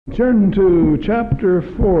Turn to chapter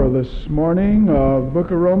 4 this morning of the book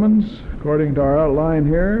of Romans. According to our outline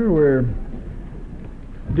here, we're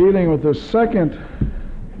dealing with the second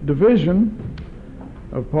division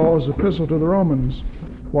of Paul's epistle to the Romans.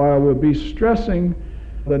 While we'll be stressing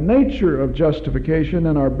the nature of justification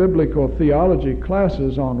in our biblical theology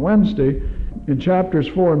classes on Wednesday, in chapters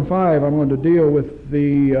 4 and 5 I'm going to deal with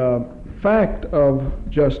the fact of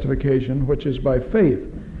justification, which is by faith,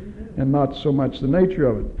 and not so much the nature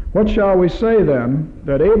of it. What shall we say then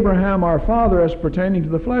that Abraham our father as pertaining to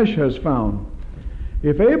the flesh has found?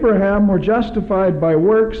 If Abraham were justified by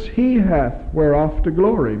works, he hath whereof to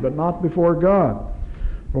glory, but not before God.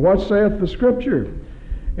 For what saith the Scripture?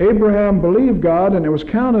 Abraham believed God, and it was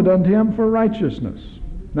counted unto him for righteousness.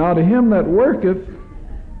 Now to him that worketh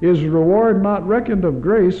is reward not reckoned of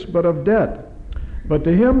grace, but of debt. But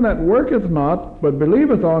to him that worketh not, but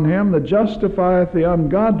believeth on him that justifieth the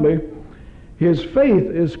ungodly, his faith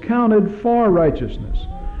is counted for righteousness.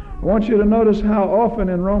 I want you to notice how often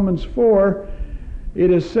in Romans 4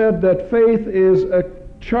 it is said that faith is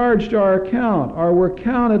charged to our account, or we're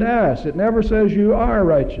counted as. It never says you are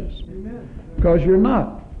righteous, because you're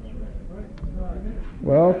not.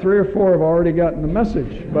 Well, 3 or 4 have already gotten the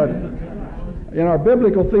message, but in our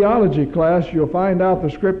biblical theology class, you'll find out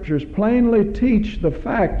the Scriptures plainly teach the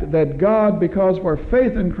fact that God, because of our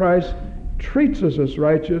faith in Christ, treats us as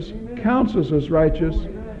righteous, counts us as righteous,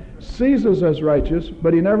 sees us as righteous,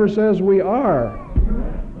 but He never says we are.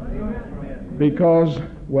 Because,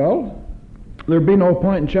 well, there'd be no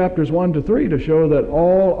point in chapters 1 to 3 to show that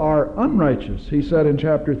all are unrighteous. He said in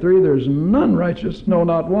chapter 3, there's none righteous, no,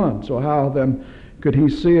 not one. So how then could He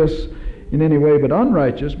see us in any way but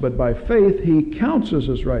unrighteous? But by faith He counts us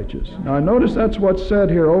as righteous. Now notice that's what's said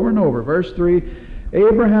here over and over. Verse 3,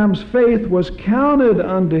 Abraham's faith was counted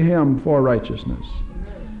unto him for righteousness.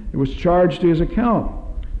 It was charged to his account,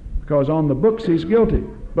 because on the books he's guilty.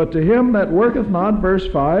 But to him that worketh not, verse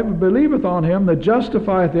 5, believeth on him that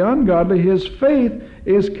justifieth the ungodly, his faith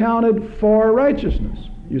is counted for righteousness.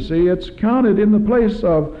 You see, it's counted in the place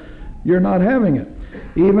of you're not having it.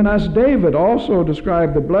 Even as David also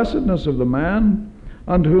described the blessedness of the man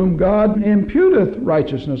unto whom God imputeth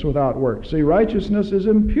righteousness without works. See, righteousness is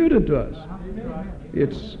imputed to us.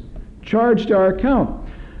 It's charged to our account,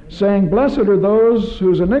 saying, blessed are those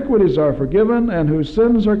whose iniquities are forgiven and whose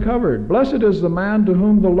sins are covered. Blessed is the man to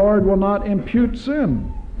whom the Lord will not impute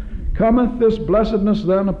sin. Cometh this blessedness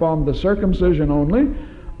then upon the circumcision only,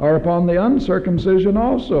 or upon the uncircumcision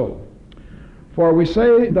also? For we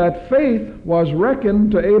say that faith was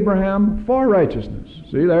reckoned to Abraham for righteousness.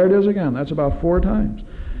 See, there it is again. That's about 4 times.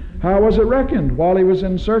 How was it reckoned? While he was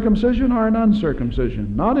in circumcision or in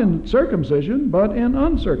uncircumcision? Not in circumcision, but in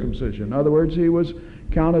uncircumcision. In other words, he was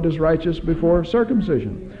counted as righteous before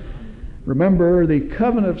circumcision. Remember, the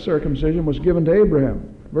covenant of circumcision was given to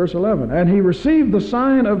Abraham. Verse 11, and he received the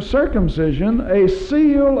sign of circumcision, a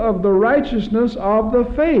seal of the righteousness of the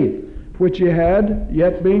faith, which he had,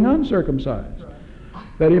 yet being uncircumcised,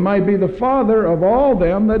 that he might be the father of all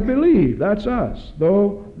them that believe. That's us.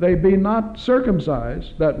 Though they be not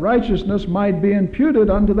circumcised, that righteousness might be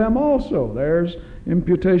imputed unto them also. There's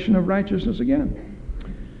imputation of righteousness again.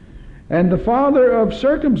 And the father of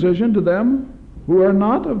circumcision to them who are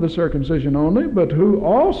not of the circumcision only, but who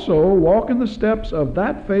also walk in the steps of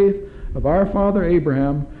that faith of our father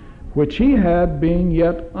Abraham, which he had being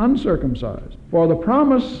yet uncircumcised. For the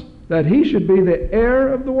promise that he should be the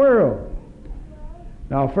heir of the world.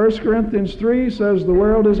 Now 1 Corinthians 3 says the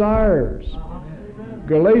world is ours.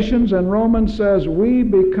 Galatians and Romans says we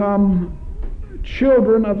become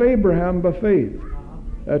children of Abraham by faith.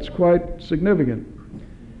 That's quite significant.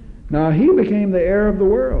 Now he became the heir of the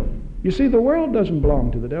world. You see, the world doesn't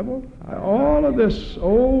belong to the devil. All of this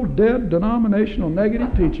old, dead, denominational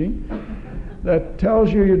negative teaching that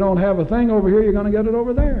tells you don't have a thing over here, you're going to get it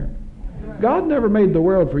over there. God never made the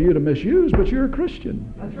world for you to misuse, but you're a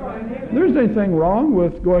Christian. There's anything wrong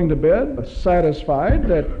with going to bed satisfied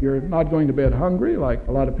that you're not going to bed hungry like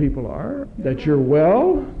a lot of people are, that you're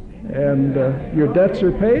well and your debts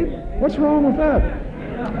are paid. What's wrong with that?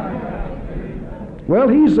 Well,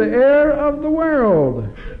 he's the heir of the world.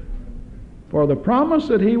 For the promise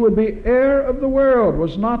that he would be heir of the world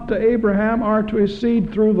was not to Abraham or to his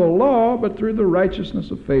seed through the law, but through the righteousness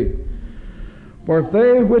of faith. For if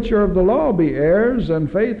they which are of the law be heirs, then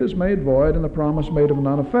faith is made void, and the promise made of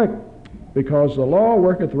none effect. Because the law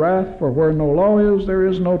worketh wrath, for where no law is, there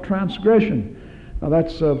is no transgression. Now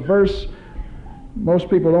that's a verse, most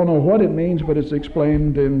people don't know what it means, but it's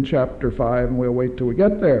explained in chapter 5, and we'll wait till we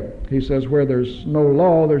get there. He says where there's no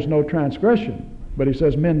law, there's no transgression. But he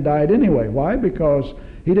says men died anyway. Why? Because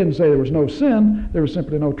he didn't say there was no sin. There was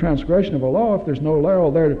simply no transgression of a law. If there's no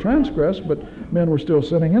law there to transgress, but men were still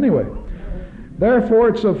sinning anyway. Therefore,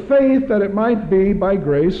 it's of faith that it might be by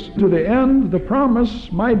grace, to the end the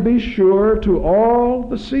promise might be sure to all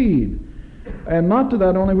the seed, and not to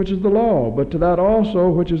that only which is the law, but to that also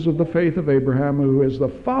which is of the faith of Abraham, who is the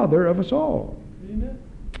father of us all. Amen.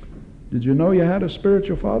 Did you know you had a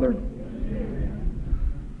spiritual father?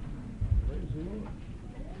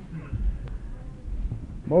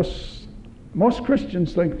 Most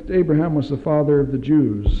Christians think Abraham was the father of the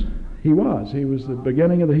Jews. He was. He was the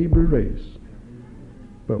beginning of the Hebrew race.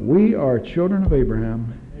 But we are children of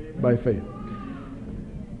Abraham by faith.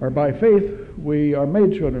 Or by faith, we are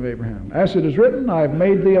made children of Abraham. As it is written, I've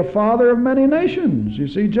made thee a father of many nations. You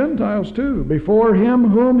see, Gentiles too. Before him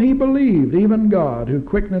whom he believed, even God, who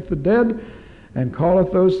quickeneth the dead, and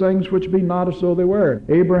calleth those things which be not as though they were.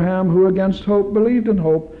 Abraham, who against hope believed in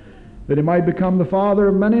hope, that he might become the father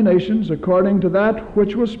of many nations, according to that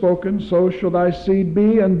which was spoken, so shall thy seed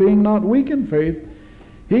be, and being not weak in faith,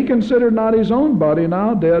 he considered not his own body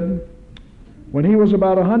now dead, when he was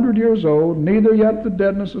about 100 years old, neither yet the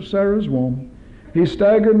deadness of Sarah's womb. He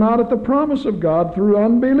staggered not at the promise of God through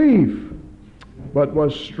unbelief, but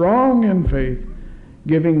was strong in faith,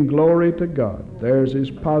 giving glory to God. There's his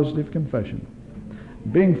positive confession.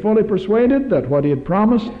 Being fully persuaded that what he had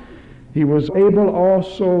promised, he was able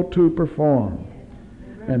also to perform.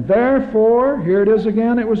 And therefore, here it is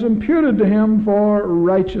again, it was imputed to him for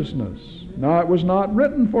righteousness. Now it was not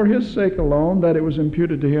written for his sake alone that it was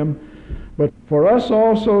imputed to him, but for us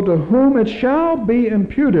also, to whom it shall be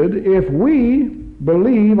imputed if we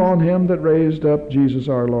believe on him that raised up Jesus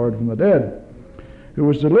our Lord from the dead, who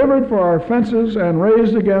was delivered for our offenses and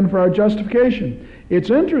raised again for our justification. It's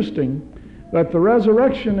interesting that the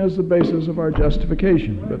resurrection is the basis of our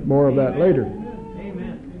justification, but more of that later.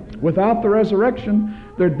 Amen. Without the resurrection,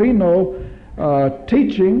 there'd be no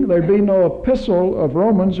teaching, there'd be no epistle of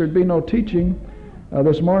Romans, there'd be no teaching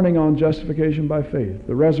this morning on justification by faith.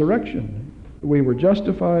 The resurrection, we were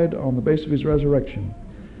justified on the basis of his resurrection.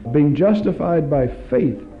 Being justified by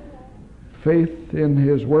faith, faith in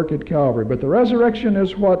his work at Calvary. But the resurrection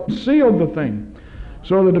is what sealed the thing.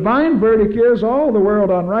 So the divine verdict is all the world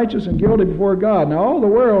unrighteous and guilty before God. Now all the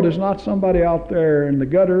world is not somebody out there in the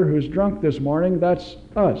gutter who's drunk this morning. That's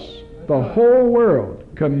us. The whole world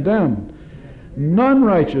condemned. None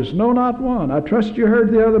righteous, no, not one. I trust you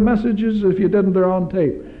heard the other messages. If you didn't, they're on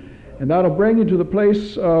tape. And that'll bring you to the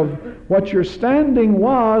place of what your standing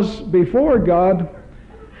was before God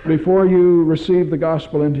before you received the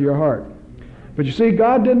gospel into your heart. But you see,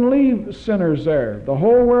 God didn't leave sinners there. The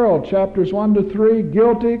whole world, chapters 1 to 3,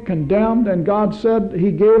 guilty, condemned, and God said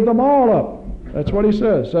he gave them all up. That's what he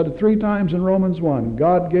says. Said it 3 times in Romans 1.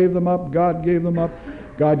 God gave them up, God gave them up,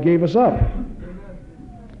 God gave us up.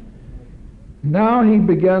 Now he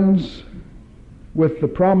begins with the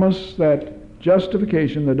promise that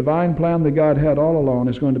justification, the divine plan that God had all along,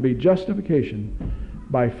 is going to be justification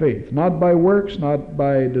by faith. Not by works, not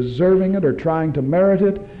by deserving it or trying to merit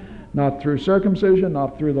it, not through circumcision,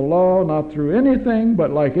 not through the law, not through anything,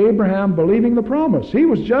 but like Abraham, believing the promise. He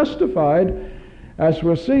was justified, as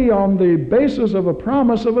we'll see, on the basis of a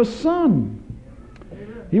promise of a son.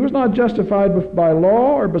 He was not justified by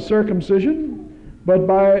law or by circumcision, but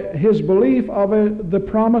by his belief of the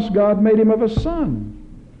promise God made him of a son.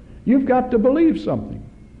 You've got to believe something,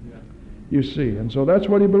 you see. And so that's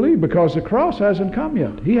what he believed, because the cross hasn't come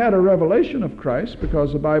yet. He had a revelation of Christ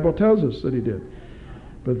because the Bible tells us that he did.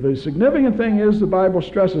 But the significant thing is the Bible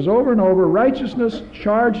stresses over and over, righteousness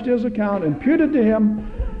charged his account, imputed to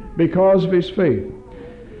him because of his faith.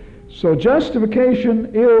 So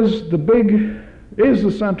justification is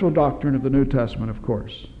the central doctrine of the New Testament, of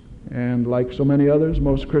course. And like so many others,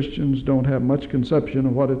 most Christians don't have much conception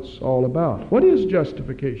of what it's all about. What is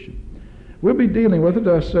justification? We'll be dealing with it,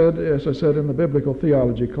 as I said in the biblical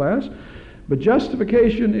theology class. But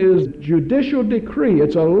justification is judicial decree.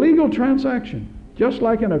 It's a legal transaction, just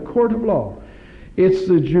like in a court of law. It's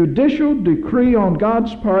the judicial decree on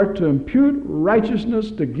God's part to impute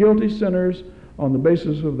righteousness to guilty sinners on the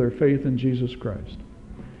basis of their faith in Jesus Christ.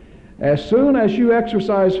 As soon as you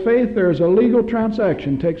exercise faith, there is a legal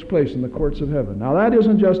transaction takes place in the courts of heaven. Now that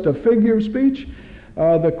isn't just a figure of speech.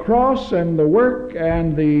 The cross and the work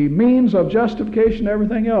and the means of justification,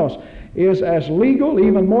 everything else, is as legal,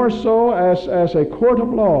 even more so as a court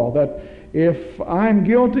of law, that if I'm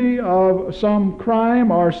guilty of some crime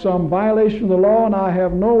or some violation of the law and I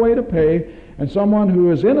have no way to pay, and someone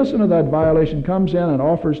who is innocent of that violation comes in and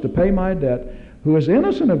offers to pay my debt, who is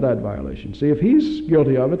innocent of that violation. See, if he's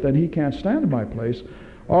guilty of it, then he can't stand in my place.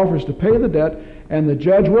 offers to pay the debt, and the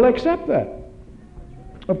judge will accept that.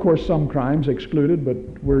 Of course, some crimes excluded, but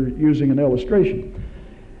we're using an illustration.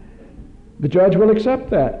 The judge will accept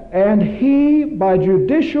that. And he, by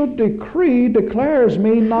judicial decree, declares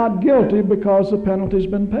me not guilty because the penalty's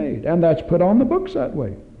been paid. And that's put on the books that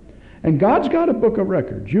way. And God's got a book of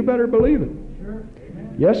records. You better believe it. Sure.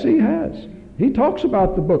 Yes, He has. He talks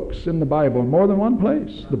about the books in the Bible in more than one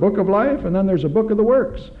place. The book of life, and then there's a book of the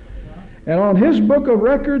works. And on His book of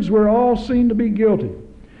records, we're all seen to be guilty.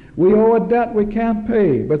 We owe a debt we can't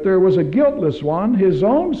pay. But there was a guiltless one, His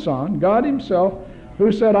own Son, God Himself,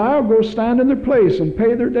 who said, I'll go stand in their place and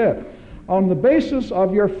pay their debt on the basis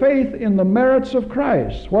of your faith in the merits of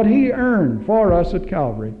Christ, what He earned for us at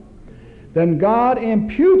Calvary. Then God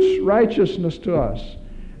imputes righteousness to us,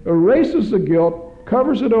 erases the guilt,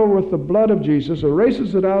 covers it over with the blood of Jesus,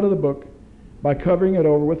 erases it out of the book by covering it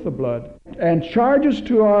over with the blood, and charges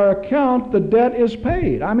to our account the debt is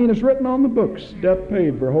paid. I mean, it's written on the books, debt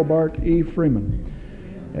paid for Hobart E. Freeman,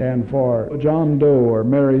 and for John Doe or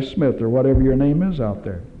Mary Smith or whatever your name is out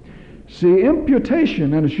there. See,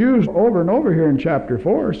 imputation, and it's used over and over here in chapter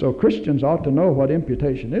 4, so Christians ought to know what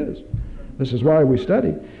imputation is. This is why we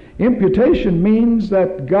study. Imputation means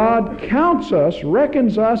that God counts us,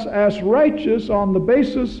 reckons us as righteous on the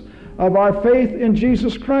basis of our faith in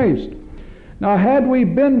Jesus Christ. Now, had we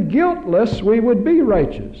been guiltless, we would be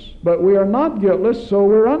righteous. But we are not guiltless, so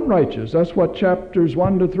we're unrighteous. That's what chapters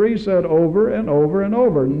 1 to 3 said over and over and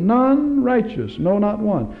over. None righteous, no, not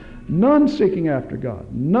one. None seeking after God.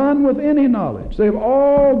 None with any knowledge. They've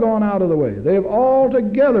all gone out of the way. They've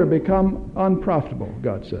altogether become unprofitable,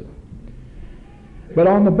 God said. But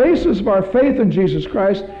on the basis of our faith in Jesus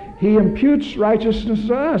Christ, He imputes righteousness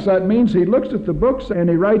to us. That means He looks at the books and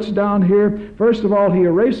He writes down here, first of all, He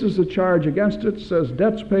erases the charge against it, says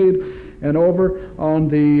debt's paid, and over on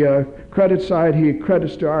the credit side, He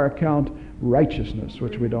credits to our account righteousness,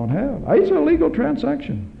 which we don't have. It's a legal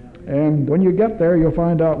transaction. And when you get there, you'll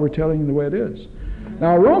find out we're telling you the way it is.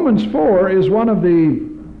 Now, Romans 4 is one of the,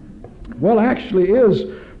 well, actually is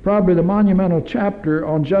probably the monumental chapter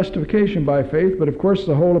on justification by faith, but of course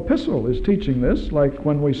the whole epistle is teaching this. Like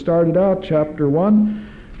when we started out, chapter 1,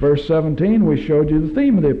 verse 17, we showed you the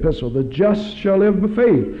theme of the epistle, the just shall live by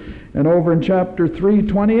faith. And over in chapter 3,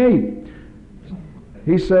 28,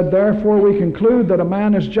 he said, therefore we conclude that a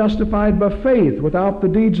man is justified by faith without the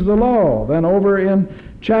deeds of the law. Then over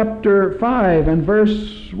in chapter 5 and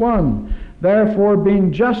verse 1, therefore,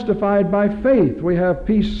 being justified by faith, we have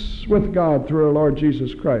peace with God through our Lord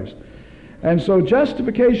Jesus Christ. And so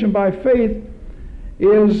justification by faith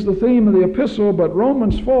is the theme of the epistle, but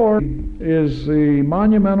Romans 4 is the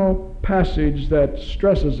monumental passage that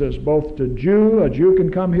stresses this, both to Jew. A Jew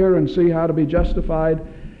can come here and see how to be justified,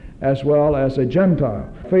 as well as a Gentile.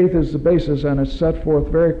 Faith is the basis, and it's set forth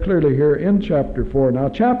very clearly here in chapter 4. Now,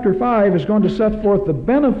 chapter 5 is going to set forth the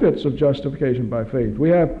benefits of justification by faith. We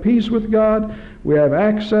have peace with God. We have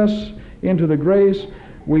access into the grace.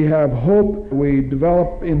 We have hope. We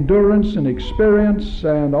develop endurance and experience,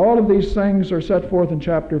 and all of these things are set forth in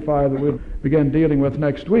chapter 5 that we'll begin dealing with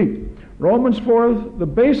next week. Romans 4, the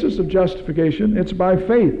basis of justification, it's by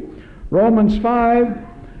faith. Romans 5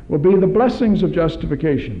 will be the blessings of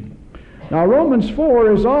justification. Now, Romans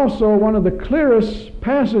 4 is also one of the clearest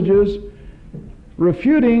passages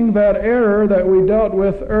refuting that error that we dealt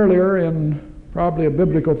with earlier in probably a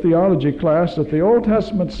biblical theology class, that the Old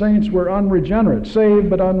Testament saints were unregenerate, saved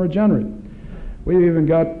but unregenerate. We've even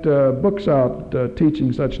got books out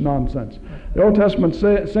teaching such nonsense. The Old Testament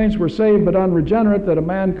saints were saved but unregenerate, that a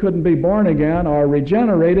man couldn't be born again or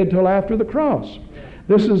regenerated till after the cross.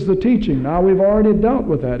 This is the teaching. Now, we've already dealt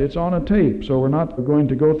with that. It's on a tape, so we're not going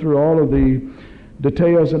to go through all of the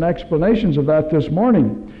details and explanations of that this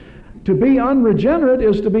morning. To be unregenerate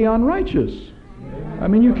is to be unrighteous. I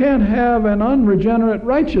mean, you can't have an unregenerate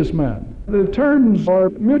righteous man. The terms are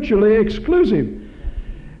mutually exclusive.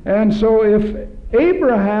 And so if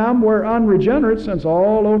Abraham were unregenerate, since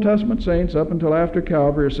all Old Testament saints up until after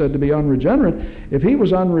Calvary are said to be unregenerate, if he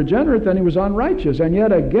was unregenerate, then he was unrighteous. And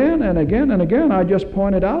yet again and again and again, I just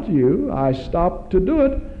pointed out to you, I stopped to do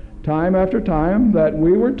it time after time, that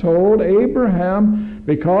we were told Abraham,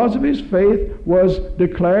 because of his faith, was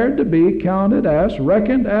declared to be counted as,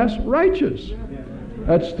 reckoned as righteous.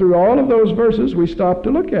 That's through all of those verses we stopped to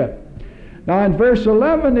look at. Now in verse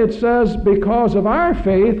 11 it says, because of our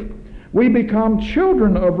faith, we become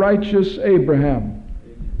children of righteous Abraham.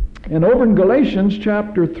 And over in Galatians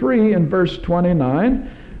chapter 3 and verse 29,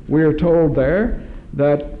 we are told there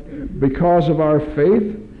that because of our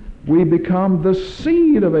faith, we become the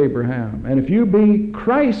seed of Abraham. And if you be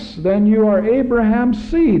Christ's, then you are Abraham's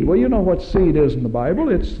seed. Well, you know what seed is in the Bible.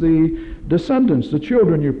 It's the descendants, the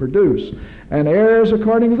children you produce, and heirs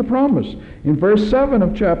according to the promise. In verse 7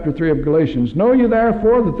 of chapter 3 of Galatians, know ye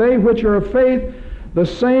therefore that they which are of faith, the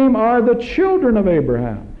same are the children of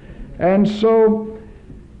Abraham. And so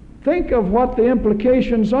think of what the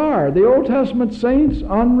implications are. The Old Testament saints,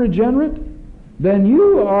 unregenerate, then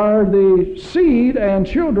you are the seed and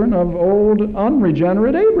children of old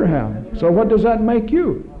unregenerate Abraham. So what does that make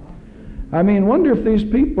you? I mean, wonder if these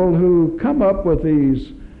people who come up with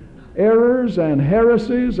these errors and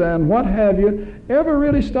heresies and what have you ever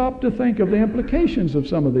really stop to think of the implications of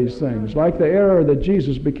some of these things, like the error that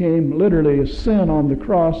Jesus became literally a sin on the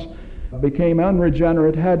cross, became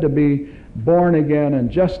unregenerate, had to be born again and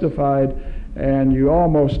justified, and you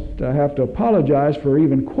almost have to apologize for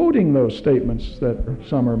even quoting those statements that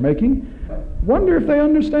some are making. Wonder if they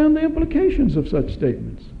understand the implications of such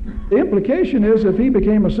statements. The implication is if he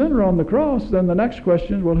became a sinner on the cross, then the next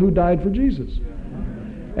question is, well, who died for Jesus?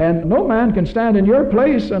 And no man can stand in your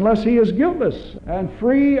place unless he is guiltless and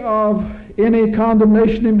free of any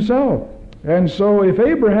condemnation himself. And so if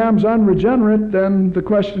Abraham's unregenerate, then the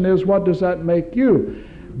question is, what does that make you?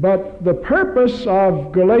 But the purpose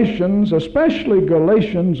of Galatians, especially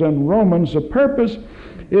Galatians and Romans, the purpose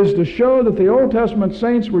is to show that the Old Testament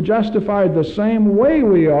saints were justified the same way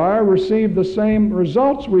we are, received the same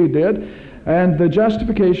results we did, and the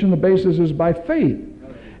justification, the basis is by faith.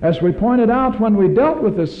 As we pointed out when we dealt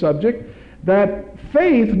with this subject, that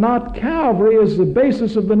faith, not Calvary, is the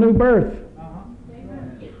basis of the new birth.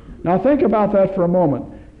 Now think about that for a moment.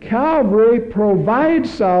 Calvary provides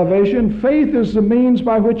salvation. Faith is the means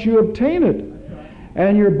by which you obtain it.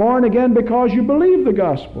 And you're born again because you believe the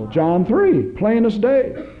gospel. John 3, plain as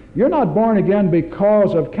day. You're not born again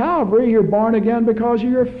because of Calvary. You're born again because of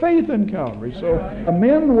your faith in Calvary. So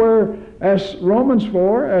men were, as Romans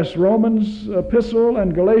 4, as Romans epistle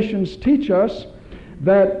and Galatians teach us,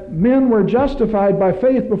 that men were justified by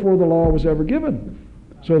faith before the law was ever given.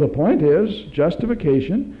 So the point is,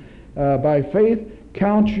 justification by faith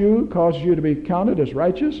counts you, causes you to be counted as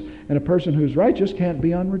righteous, and a person who's righteous can't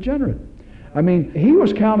be unregenerate. I mean, he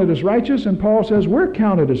was counted as righteous, and Paul says we're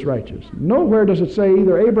counted as righteous. Nowhere does it say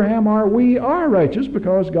either Abraham or we are righteous,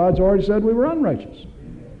 because God's already said we were unrighteous.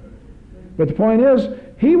 But the point is,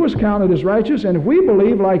 he was counted as righteous, and if we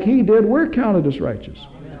believe like he did, we're counted as righteous.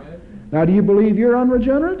 Now, do you believe you're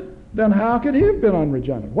unregenerate? Then how could he have been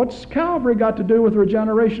unregenerate? What's Calvary got to do with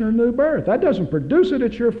regeneration or new birth? That doesn't produce it.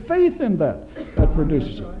 It's your faith in that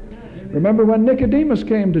produces it. Remember when Nicodemus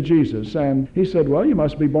came to Jesus and he said, well, you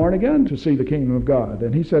must be born again to see the kingdom of God.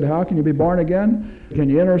 And he said, how can you be born again? Can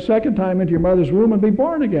you enter a second time into your mother's womb and be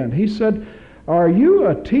born again? He said, are you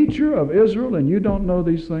a teacher of Israel and you don't know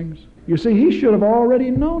these things? You see, he should have already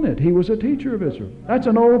known it. He was a teacher of Israel. That's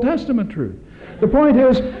an Old Testament truth. The point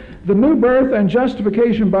is, the new birth and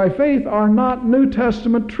justification by faith are not New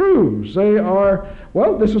Testament truths. They are,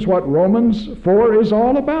 well, this is what Romans 4 is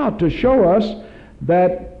all about, to show us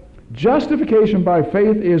that justification by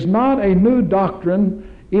faith is not a new doctrine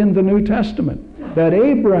in the New Testament. That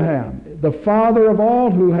Abraham, the father of all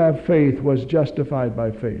who have faith, was justified by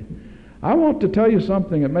faith. I want to tell you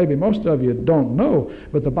something that maybe most of you don't know,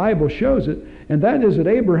 but the Bible shows it, and that is that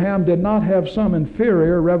Abraham did not have some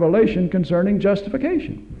inferior revelation concerning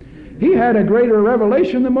justification. He had a greater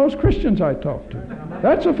revelation than most Christians I talk to.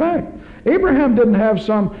 That's a fact. Abraham didn't have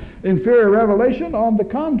some inferior revelation. On the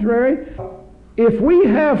contrary, if we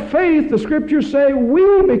have faith, the Scriptures say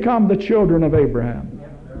we become the children of Abraham.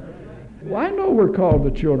 Well, I know we're called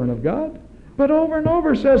the children of God, but over and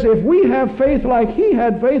over says if we have faith like he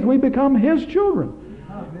had faith, we become his children.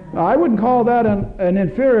 Now, I wouldn't call that an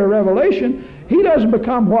inferior revelation. He doesn't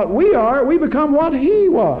become what we are. We become what he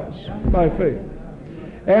was by faith.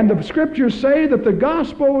 And the Scriptures say that the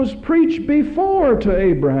gospel was preached before to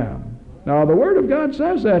Abraham. Now, the Word of God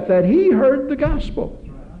says that he heard the gospel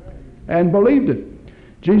and believed it.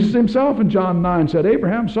 Jesus himself in John 9 said,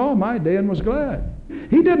 Abraham saw my day and was glad.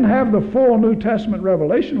 He didn't have the full New Testament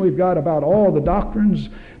revelation we've got about all the doctrines.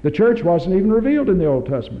 The church wasn't even revealed in the Old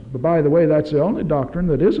Testament. But by the way, that's the only doctrine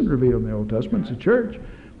that isn't revealed in the Old Testament. It's the church.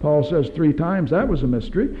 Paul says 3 times that was a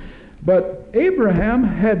mystery. But Abraham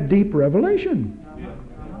had deep revelation.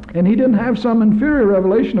 And he didn't have some inferior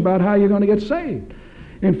revelation about how you're going to get saved.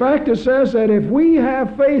 In fact, it says that if we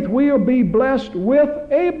have faith, we'll be blessed with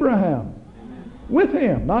Abraham. With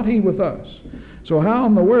him, not he with us. So how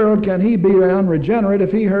in the world can he be unregenerate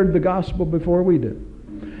if he heard the gospel before we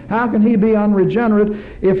did? How can he be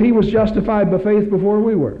unregenerate if he was justified by faith before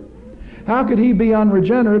we were? How could he be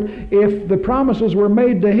unregenerate if the promises were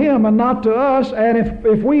made to him and not to us? And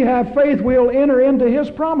if we have faith, we'll enter into his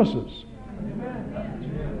promises.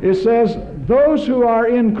 It says, those who are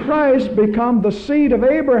in Christ become the seed of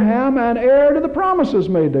Abraham and heir to the promises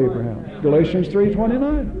made to Abraham. Galatians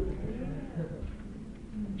 3:29.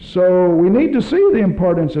 So we need to see the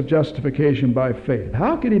importance of justification by faith.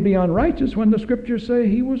 How could he be unrighteous when the Scriptures say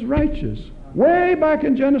he was righteous? Way back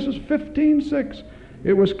in Genesis 15:6,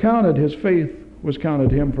 it was counted, his faith was counted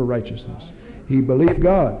to him for righteousness. He believed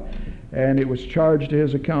God, and it was charged to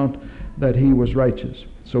his account that he was righteous.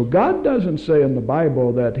 So God doesn't say in the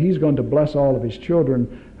Bible that he's going to bless all of his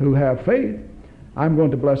children who have faith. I'm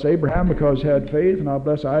going to bless Abraham because he had faith, and I'll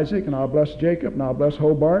bless Isaac, and I'll bless Jacob, and I'll bless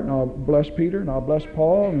Hobart, and I'll bless Peter, and I'll bless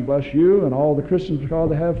Paul, and bless you, and all the Christians because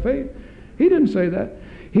they have faith. He didn't say that.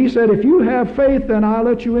 He said, if you have faith, then I'll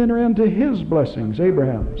let you enter into his blessings,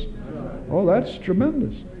 Abraham's. Oh, that's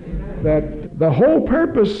tremendous. That the whole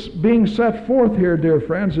purpose being set forth here, dear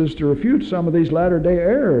friends, is to refute some of these latter-day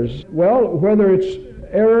errors. Well, whether it's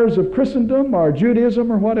errors of Christendom or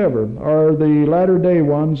Judaism or whatever, or the latter-day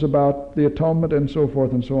ones about the atonement and so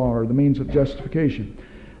forth and so on, or the means of justification.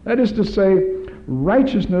 That is to say,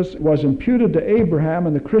 righteousness was imputed to Abraham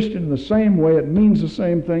and the Christian in the same way. It means the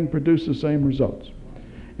same thing, produces the same results.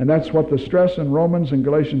 And that's what the stress in Romans and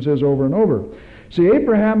Galatians is over and over. See,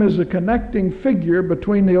 Abraham is a connecting figure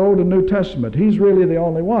between the Old and New Testament. He's really the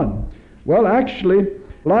only one. Well, actually,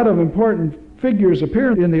 a lot of important figures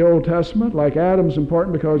appear in the Old Testament, like Adam's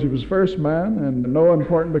important because he was first man, and Noah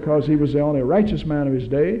important because he was the only righteous man of his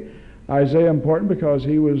day, Isaiah important because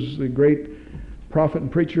he was the great prophet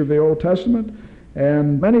and preacher of the Old Testament,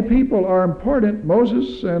 and many people are important,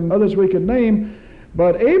 Moses and others we could name,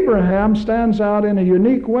 but Abraham stands out in a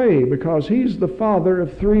unique way because he's the father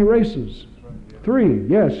of three races. Three,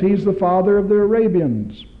 yes, he's the father of the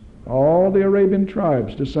Arabians. All the Arabian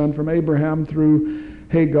tribes descend from Abraham through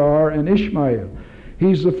Hagar and Ishmael.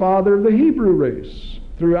 He's the father of the Hebrew race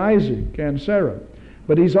through Isaac and Sarah.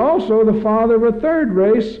 But he's also the father of a third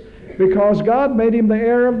race because God made him the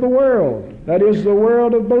heir of the world. That is, the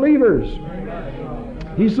world of believers.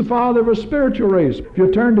 He's the father of a spiritual race. If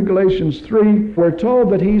you turn to Galatians 3, we're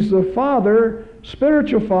told that he's the father,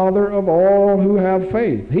 spiritual father of all who have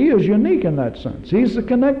faith. He is unique in that sense. He's the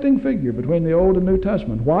connecting figure between the Old and New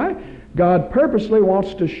Testament. Why? God purposely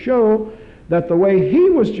wants to show that the way he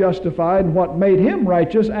was justified and what made him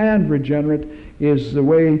righteous and regenerate is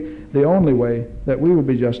the only way that we will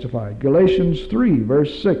be justified. Galatians 3,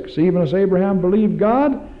 verse 6, even as Abraham believed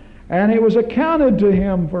God, and it was accounted to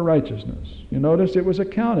him for righteousness. You notice it was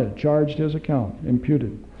accounted, charged his account,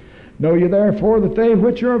 imputed. Know ye therefore that they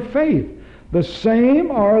which are of faith, the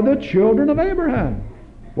same are the children of Abraham.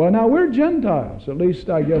 Well, now we're Gentiles, at least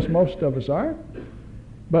I guess most of us are,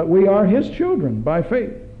 but we are his children by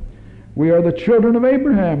faith. We are the children of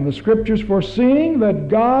Abraham, the Scriptures foreseeing that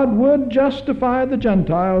God would justify the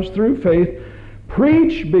Gentiles through faith,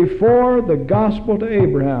 preach before the gospel to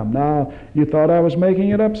Abraham. Now, you thought I was making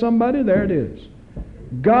it up, somebody? There it is.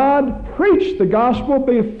 God preached the gospel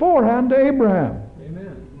beforehand to Abraham.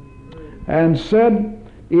 Amen. And said,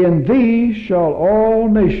 in thee shall all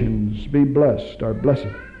nations be blessed, or blessed.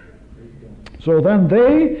 So then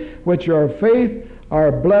they which are of faith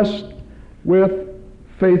are blessed with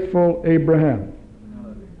faithful Abraham.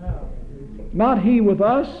 Not he with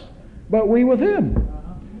us, but we with him.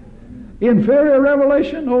 Inferior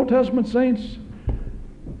revelation, Old Testament saints,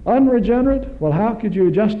 unregenerate. Well, how could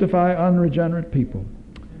you justify unregenerate people?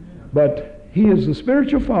 But he is the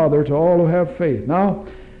spiritual father to all who have faith. Now,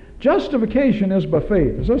 justification is by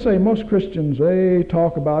faith. As I say, most Christians, they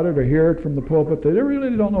talk about it or hear it from the pulpit. They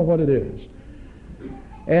really don't know what it is.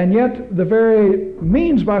 And yet, the very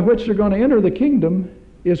means by which they're going to enter the kingdom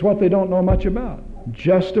is what they don't know much about.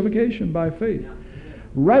 Justification by faith.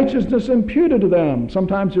 Righteousness imputed to them.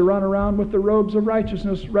 Sometimes you run around with the robes of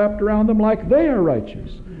righteousness wrapped around them like they are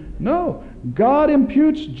righteous. No, God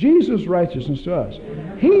imputes Jesus' righteousness to us.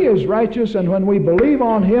 He is righteous, and when we believe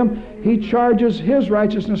on him, he charges his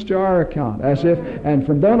righteousness to our account, as if, and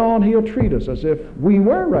from then on he'll treat us as if we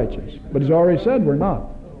were righteous. But he's already said we're not.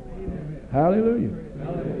 Hallelujah.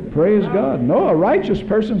 Praise God. No, a righteous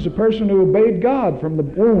person is a person who obeyed God from the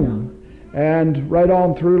womb and right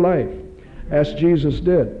on through life, as Jesus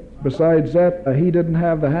did. Besides that, he didn't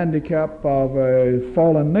have the handicap of a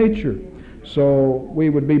fallen nature, so we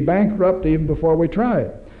would be bankrupt even before we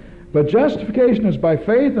tried. But justification is by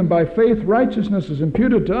faith, and by faith righteousness is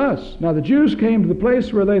imputed to us. Now the Jews came to the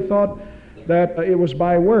place where they thought that it was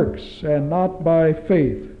by works and not by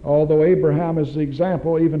faith, although Abraham is the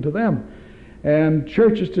example even to them. And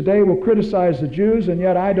churches today will criticize the Jews, and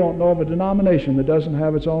yet I don't know of a denomination that doesn't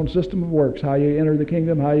have its own system of works, how you enter the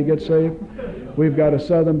kingdom, how you get saved. We've got a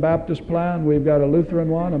Southern Baptist plan, we've got a Lutheran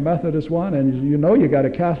one, a Methodist one, and you know you got a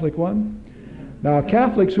Catholic one. Now,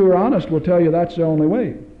 Catholics who are honest will tell you that's the only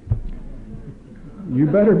way. You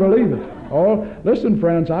better believe it. Oh, listen,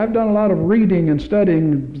 friends, I've done a lot of reading and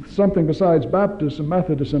studying something besides Baptists and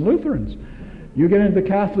Methodists and Lutherans. You get into the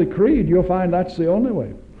Catholic Creed, you'll find that's the only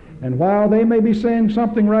way. And while they may be saying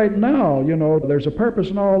something right now, you know, there's a purpose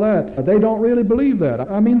and all that, they don't really believe that.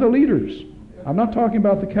 I mean the leaders. I'm not talking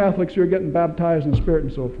about the Catholics who are getting baptized in the Spirit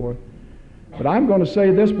and so forth. But I'm going to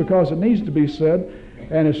say this because it needs to be said,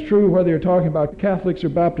 and it's true whether you're talking about Catholics or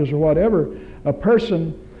Baptists or whatever. A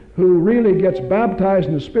person who really gets baptized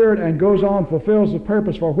in the Spirit and goes on, fulfills the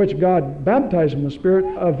purpose for which God baptized him in the Spirit,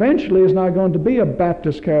 eventually is not going to be a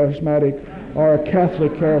Baptist charismatic or a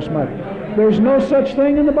Catholic charismatic. There's no such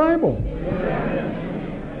thing in the Bible.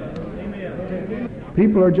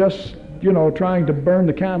 People are just, you know, trying to burn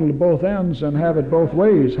the candle at both ends and have it both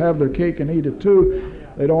ways, have their cake and eat it too.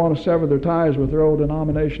 They don't want to sever their ties with their old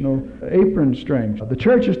denominational apron strings. The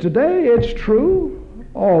churches today, it's true,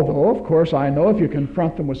 although, of course, I know if you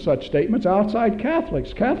confront them with such statements, outside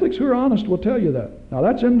Catholics who are honest will tell you that. Now,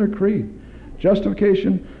 that's in their creed.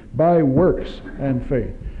 Justification by works and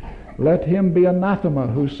faith. Let him be anathema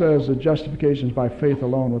who says that justification is by faith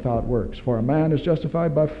alone without works. For a man is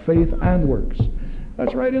justified by faith and works.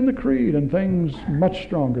 That's right in the creed, and things much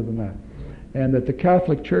stronger than that. And that the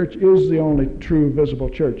Catholic Church is the only true visible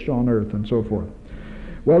church on earth, and so forth.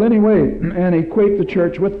 Well, anyway, and equate the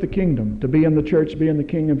church with the kingdom. To be in the church, be in the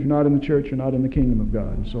kingdom. If you're not in the church, you're not in the kingdom of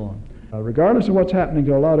God, and so on. Regardless of what's happening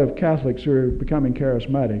to a lot of Catholics who are becoming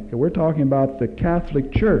charismatic, we're talking about the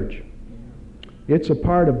Catholic Church. It's a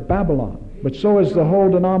part of Babylon, but so is the whole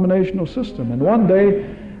denominational system. And one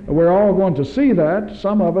day, we're all going to see that.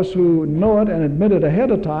 Some of us who know it and admit it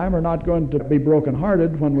ahead of time are not going to be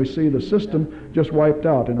brokenhearted when we see the system just wiped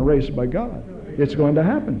out and erased by God. It's going to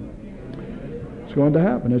happen. It's going to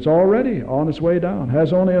happen. It's already on its way down.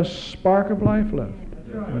 Has only a spark of life left.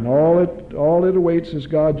 And all it awaits is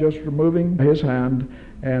God just removing his hand,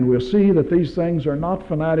 and we'll see that these things are not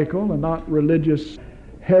fanatical and not religious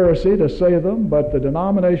heresy to say them, but the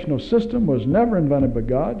denominational system was never invented by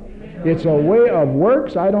God. It's a way of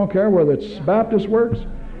works. I don't care whether it's Baptist works.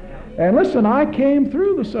 And listen, I came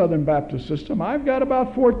through the Southern Baptist system. I've got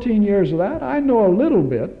about 14 years of that. I know a little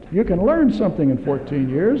bit. You can learn something in 14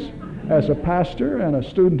 years as a pastor and a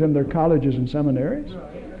student in their colleges and seminaries.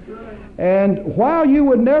 And while you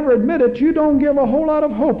would never admit it, you don't give a whole lot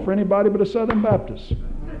of hope for anybody but a Southern Baptist.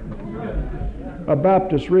 A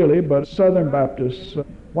Baptist really, but Southern Baptists.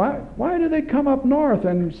 Why do they come up north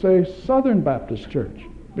and say Southern Baptist Church?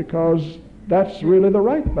 Because that's really the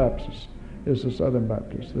right Baptist, is the Southern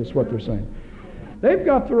Baptist. That's what they're saying. They've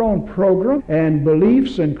got their own program and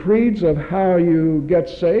beliefs and creeds of how you get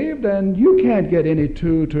saved, and you can't get any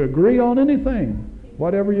two to agree on anything,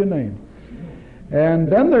 whatever you name.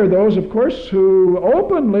 And then there are those, of course, who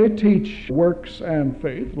openly teach works and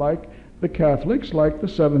faith, like the Catholics, like the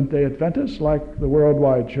Seventh-day Adventists, like the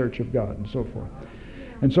Worldwide Church of God, and so forth.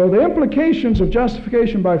 And so the implications of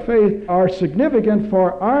justification by faith are significant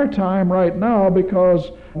for our time right now,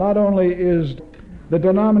 because not only is the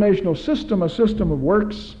denominational system a system of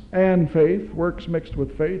works and faith, works mixed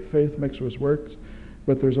with faith, faith mixed with works,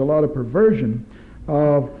 but there's a lot of perversion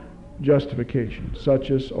of justification,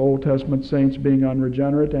 such as Old Testament saints being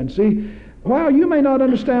unregenerate. And see, while you may not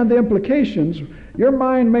understand the implications, your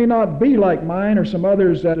mind may not be like mine or some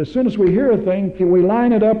others, that as soon as we hear a thing, we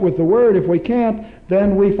line it up with the Word. If we can't,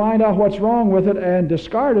 then we find out what's wrong with it and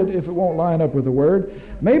discard it if it won't line up with the Word.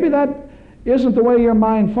 Maybe that isn't the way your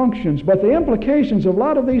mind functions, but the implications of a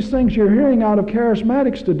lot of these things you're hearing out of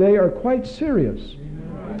charismatics today are quite serious.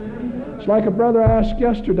 It's like a brother asked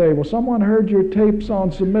yesterday, well, someone heard your tapes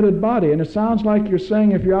on submitted body, and it sounds like you're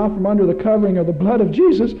saying if you're out from under the covering of the blood of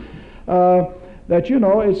Jesus, that, you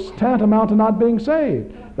know, it's tantamount to not being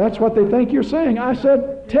saved. That's what they think you're saying. I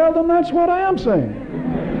said, tell them that's what I am saying.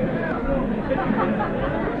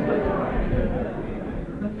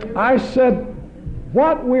 I said,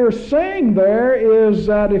 what we're saying there is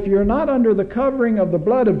that if you're not under the covering of the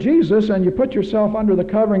blood of Jesus and you put yourself under the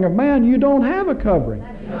covering of man, you don't have a covering.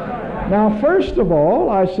 Now, first of all,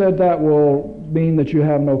 I said that will mean that you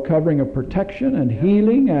have no covering of protection and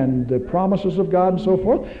healing and the promises of God and so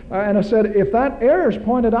forth. And I said, if that error is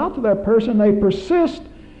pointed out to that person, they persist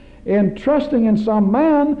in trusting in some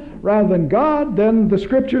man rather than God, then the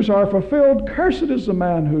Scriptures are fulfilled. Cursed is the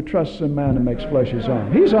man who trusts in man and makes flesh his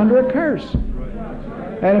own. He's under a curse.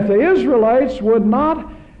 And if the Israelites would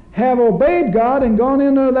not have obeyed God and gone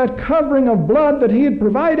into that covering of blood that He had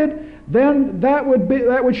provided, then that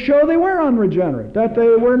would show they were unregenerate, that they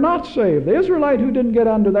were not saved. The Israelite who didn't get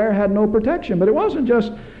under there had no protection. But it wasn't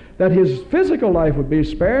just that his physical life would be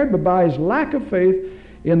spared, but by his lack of faith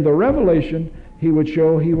in the revelation, he would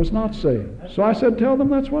show he was not saved. So I said, tell them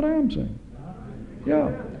that's what I am saying.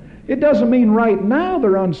 Yeah. It doesn't mean right now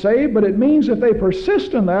they're unsaved, but it means if they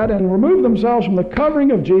persist in that and remove themselves from the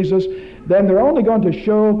covering of Jesus, then they're only going to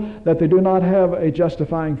show that they do not have a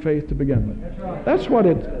justifying faith to begin with. That's what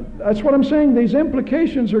I'm saying. These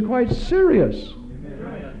implications are quite serious.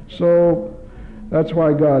 So that's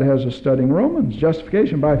why God has us studying Romans.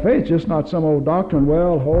 Justification by faith, just not some old doctrine.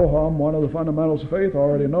 Well, ho-hum, one of the fundamentals of faith.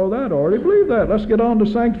 Already know that, already believe that. Let's get on to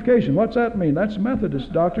sanctification. What's that mean? That's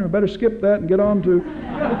Methodist doctrine. We better skip that and get on to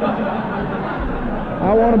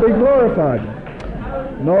I want to be glorified.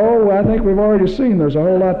 No, I think we've already seen there's a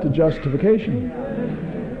whole lot to justification.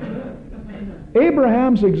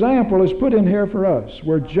 Abraham's example is put in here for us.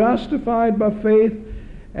 We're justified by faith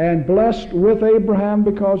and blessed with Abraham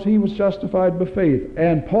because he was justified by faith.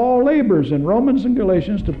 And Paul labors in Romans and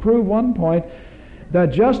Galatians to prove one point,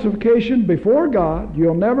 that justification before God,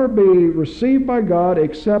 you'll never be received by God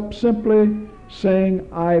except simply saying,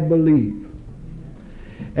 I believe.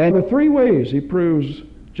 And the three ways he proves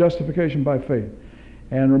justification by faith.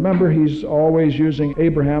 And remember, he's always using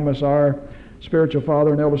Abraham as our spiritual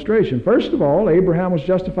father in illustration. First of all, Abraham was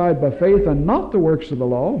justified by faith and not the works of the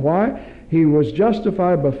law. Why? He was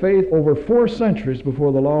justified by faith over 4 centuries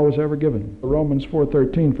before the law was ever given. Romans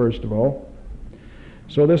 4:13, first of all.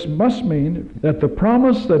 So this must mean that the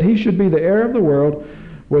promise that he should be the heir of the world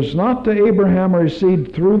was not to Abraham or his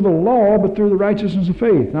seed through the law, but through the righteousness of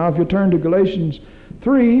faith. Now, if you turn to Galatians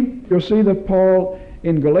 3, you'll see that Paul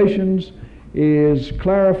in Galatians is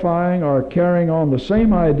clarifying or carrying on the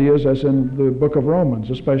same ideas as in the book of Romans,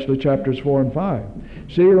 especially chapters 4 and 5.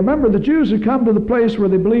 See, remember, the Jews had come to the place where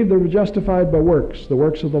they believed they were justified by works, the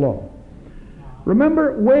works of the law.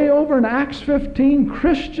 Remember, way over in Acts 15,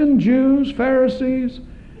 Christian Jews, Pharisees,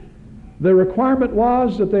 the requirement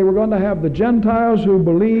was that they were going to have the Gentiles who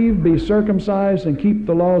believe be circumcised and keep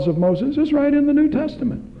the laws of Moses. It's right in the New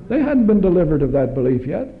Testament. They hadn't been delivered of that belief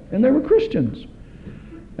yet, and they were Christians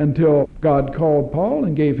until God called Paul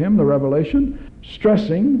and gave him the revelation,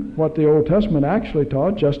 stressing what the Old Testament actually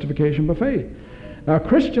taught, justification by faith. Now,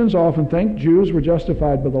 Christians often think Jews were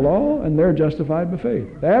justified by the law and they're justified by faith.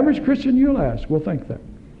 The average Christian you'll ask will think that.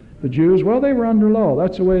 The Jews, well, they were under law.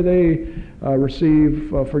 That's the way they receive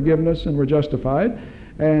forgiveness and were justified.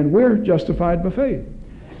 And we're justified by faith.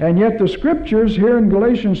 And yet the Scriptures here in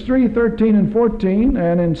Galatians 3:13 and 14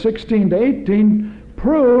 and in 16 to 18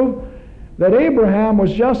 prove that Abraham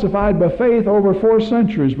was justified by faith over 4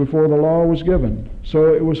 centuries before the law was given.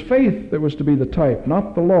 So it was faith that was to be the type,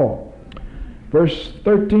 not the law. Verse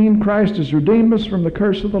 13, Christ has redeemed us from the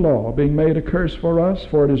curse of the law, being made a curse for us,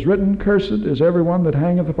 for it is written, Cursed is everyone that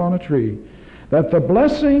hangeth upon a tree, that the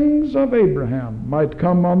blessings of Abraham might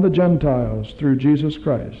come on the Gentiles through Jesus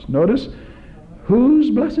Christ. Notice, whose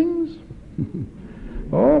blessings?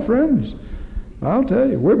 Oh, friends, I'll tell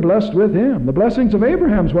you, we're blessed with him. The blessings of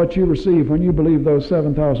Abraham is what you receive when you believe those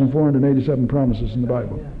 7,487 promises in the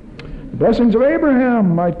Bible. The blessings of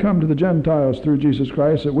Abraham might come to the Gentiles through Jesus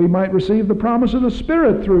Christ, that we might receive the promise of the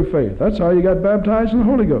Spirit through faith. That's how you got baptized in the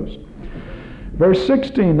Holy Ghost. Verse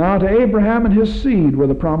 16, Now to Abraham and his seed were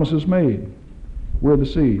the promises made. We're the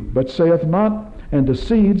seed. But saith not, and to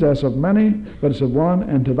seeds as of many, but as of one,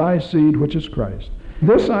 and to thy seed which is Christ.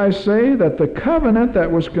 This I say, that the covenant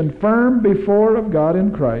that was confirmed before of God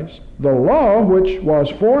in Christ, the law which was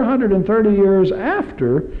 430 years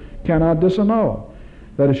after, cannot disannul,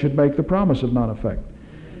 that it should make the promise of none effect.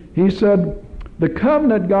 He said, the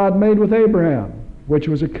covenant God made with Abraham, which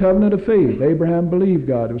was a covenant of faith. Abraham believed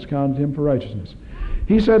God. It was counted to him for righteousness.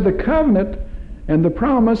 He said the covenant and the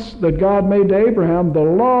promise that God made to Abraham, the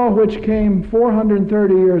law which came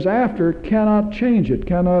 430 years after, cannot change it,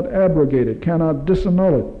 cannot abrogate it, cannot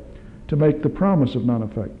disannul it, to make the promise of none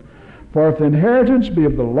effect. For if the inheritance be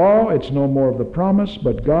of the law, it's no more of the promise,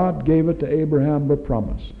 but God gave it to Abraham by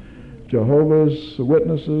promise. Jehovah's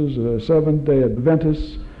Witnesses, Seventh-day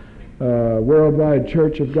Adventists, Worldwide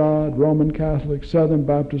Church of God, Roman Catholics, Southern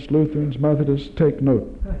Baptists, Lutherans, Methodists, take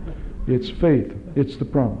note. It's faith. It's the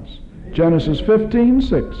promise. Genesis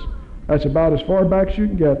 15:6. That's about as far back as you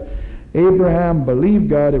can get. Abraham believed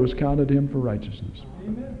God. It was counted to him for righteousness.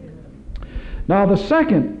 Now the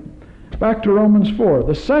second, back to Romans 4,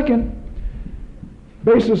 the second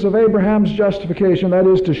basis of Abraham's justification, that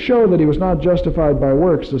is to show that he was not justified by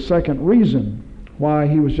works, the second reason why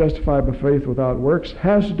he was justified by faith without works,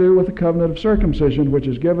 has to do with the covenant of circumcision, which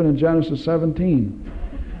is given in Genesis 17.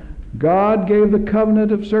 God gave the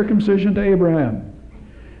covenant of circumcision to Abraham.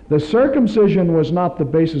 The circumcision was not the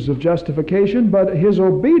basis of justification, but his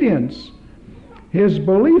obedience, his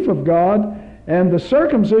belief of God, and the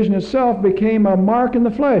circumcision itself became a mark in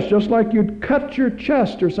the flesh, just like you'd cut your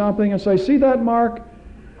chest or something and say, see that mark?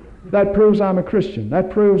 That proves I'm a Christian.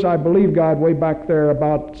 That proves I believe God way back there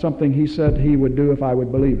about something he said he would do if I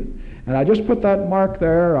would believe it. And I just put that mark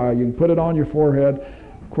there. You can put it on your forehead.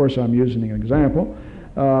 Of course, I'm using an example.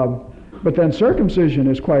 But then circumcision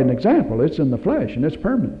is quite an example. It's in the flesh and it's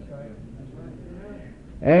permanent.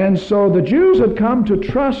 And so the Jews had come to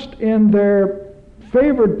trust in their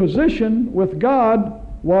favored position with God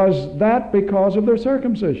was that because of their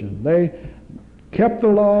circumcision. They kept the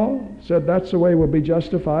law, said that's the way we'll be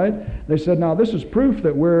justified. They said, now this is proof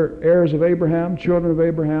that we're heirs of Abraham, children of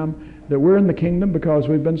Abraham, that we're in the kingdom because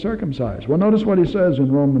we've been circumcised. Well, notice what he says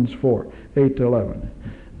in Romans 4, 8 to 11.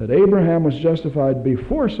 That Abraham was justified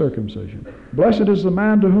before circumcision. Blessed is the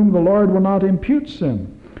man to whom the Lord will not impute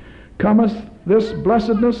sin. Cometh this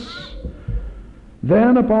blessedness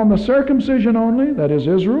then upon the circumcision only, that is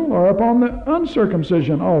Israel, or upon the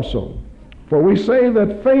uncircumcision also? For we say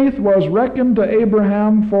that faith was reckoned to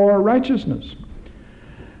Abraham for righteousness.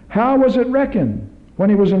 How was it reckoned? When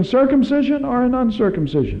he was in circumcision or in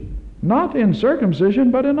uncircumcision? Not in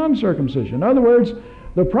circumcision, but in uncircumcision. In other words,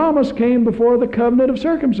 the promise came before the covenant of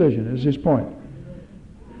circumcision, is his point.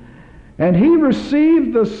 And he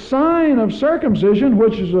received the sign of circumcision,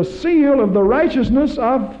 which is a seal of the righteousness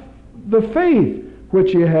of the faith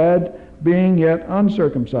which he had, being yet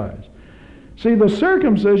uncircumcised. See, the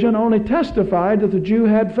circumcision only testified that the Jew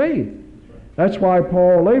had faith. That's why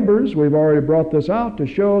Paul labors, we've already brought this out, to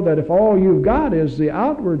show that if all you've got is the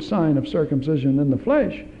outward sign of circumcision in the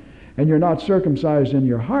flesh, and you're not circumcised in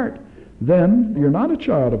your heart, then you're not a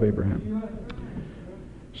child of Abraham.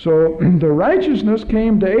 So the righteousness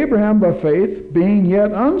came to Abraham by faith, being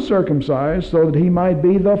yet uncircumcised, so that he might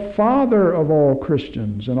be the father of all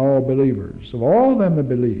Christians and all believers, of all them that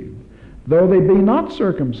believe, though they be not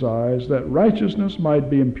circumcised, that righteousness might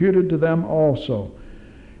be imputed to them also.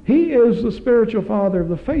 He is the spiritual father of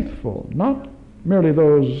the faithful, not merely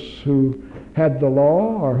those who had the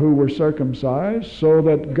law or who were circumcised, so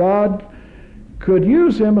that God could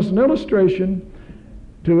use him as an illustration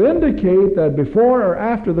to indicate that before or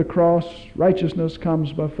after the cross, righteousness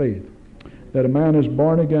comes by faith. That a man is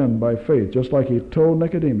born again by faith, just like he told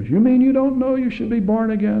Nicodemus. You mean you don't know you should be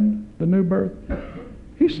born again, the new birth?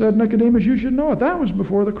 He said, Nicodemus, you should know it. That was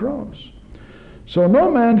before the cross. So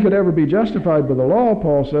no man could ever be justified by the law,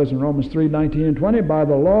 Paul says in Romans 3, 19 and 20. By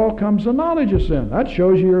the law comes the knowledge of sin. That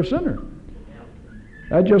shows you're a sinner.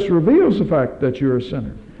 That just reveals the fact that you're a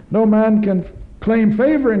sinner. No man can claim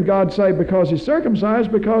favor in God's sight because he's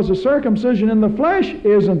circumcised, because the circumcision in the flesh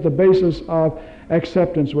isn't the basis of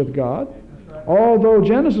acceptance with God. Although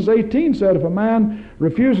Genesis 18 said if a man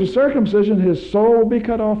refuses circumcision, his soul will be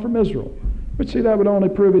cut off from Israel. But see, that would only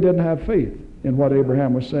prove he didn't have faith in what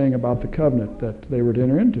Abraham was saying about the covenant that they were to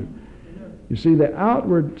enter into. You see, the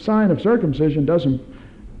outward sign of circumcision doesn't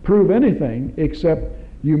prove anything except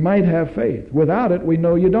you might have faith. Without it, we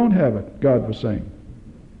know you don't have it, God was saying.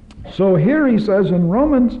 So here he says in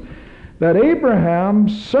Romans that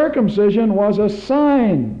Abraham's circumcision was a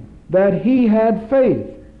sign that he had faith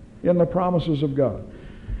in the promises of God.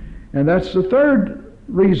 And that's the third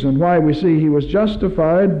reason why we see he was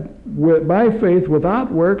justified by faith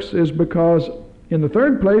without works, is because, in the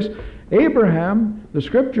third place, Abraham, the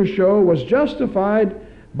scriptures show, was justified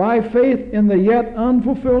by faith in the yet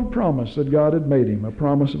unfulfilled promise that God had made him, a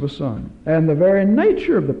promise of a son. And the very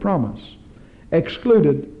nature of the promise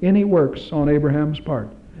excluded any works on Abraham's part.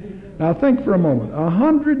 Now think for a moment.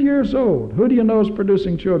 100 years old. Who do you know is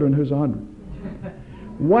producing children who's 100?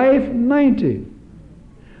 Wife 90.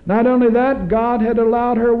 Not only that, God had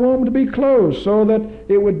allowed her womb to be closed so that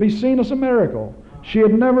it would be seen as a miracle. She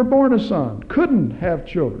had never born a son, couldn't have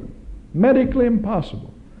children. Medically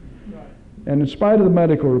impossible. And in spite of the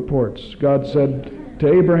medical reports, God said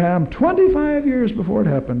to Abraham 25 years before it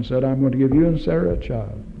happened, said, I'm going to give you and Sarah a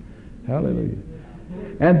child. Hallelujah.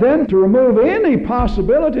 And then to remove any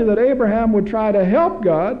possibility that Abraham would try to help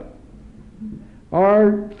God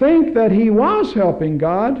or think that he was helping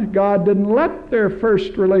God, God didn't let their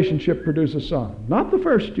first relationship produce a son. Not the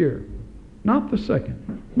first year, not the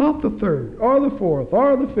second, not the third, or the fourth,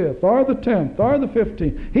 or the fifth, or the 10th, or the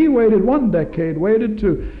 15th. He waited 1 decade, waited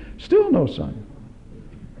 2, still no son.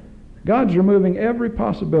 God's removing every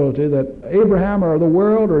possibility that Abraham or the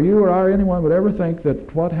world or you or I or anyone would ever think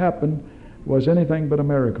that what happened was anything but a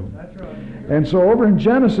miracle. And so over in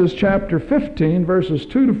Genesis chapter 15, verses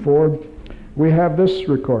 2 to 4, we have this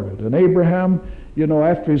recorded. And Abraham,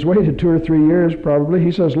 after he's waited 2 or 3 years probably,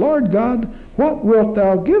 he says, Lord God, what wilt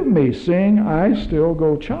thou give me, seeing I still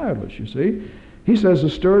go childless, you see? He says, the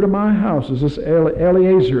steward of my house is this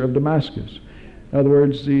Eliezer of Damascus. In other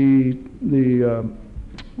words, the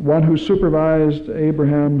one who supervised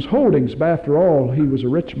Abraham's holdings. But after all, he was a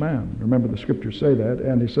rich man. Remember, the scriptures say that.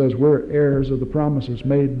 And he says, we're heirs of the promises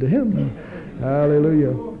made to him.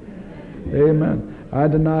 Hallelujah. Amen. I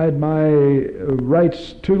denied my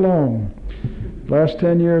rights too long. Last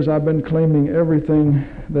 10 years, I've been claiming everything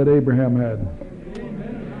that Abraham had.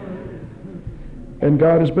 And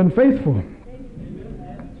God has been faithful.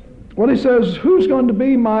 Well, he says, who's going to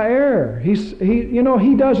be my heir? He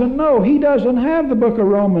doesn't know. He doesn't have the book of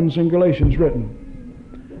Romans and Galatians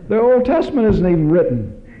written. The Old Testament isn't even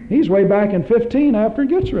written. He's way back in 15 after it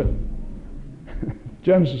gets written.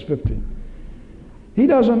 Genesis 15. He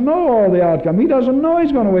doesn't know all the outcome. He doesn't know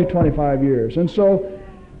he's going to wait 25 years. And so,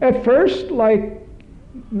 at first, like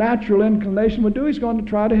natural inclination would do, he's going to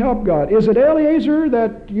try to help God. Is it Eliezer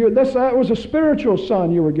that was a spiritual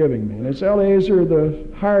son you were giving me? And it's Eliezer, the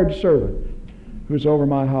hired servant, who's over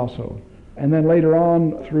my household. And then later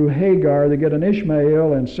on, through Hagar, they get an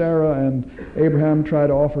Ishmael, and Sarah and Abraham try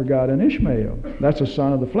to offer God an Ishmael. That's a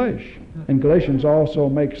son of the flesh. And Galatians also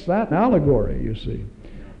makes that an allegory, you see,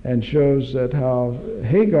 and shows that how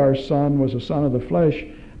Hagar's son was a son of the flesh,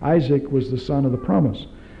 Isaac was the son of the promise.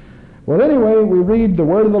 Well, anyway, we read, the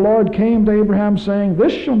word of the Lord came to Abraham, saying,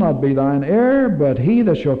 this shall not be thine heir, but he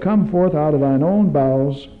that shall come forth out of thine own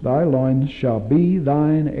bowels, thy loins, shall be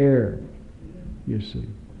thine heir. You see,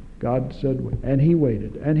 God said, and he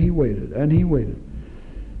waited, and he waited, and he waited.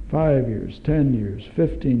 5 years, 10 years,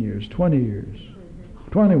 15 years, 20 years,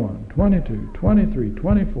 21, 22, 23,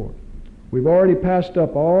 24. We've already passed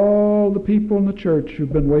up all the people in the church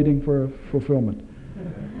who've been waiting for fulfillment.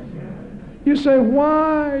 You say,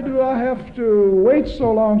 why do I have to wait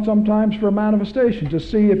so long sometimes for a manifestation? To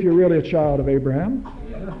see if you're really a child of Abraham.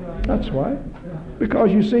 That's why.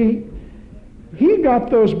 Because you see, he got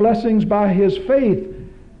those blessings by his faith,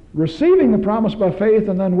 receiving the promise by faith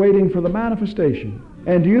and then waiting for the manifestation.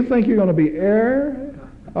 And do you think you're going to be heir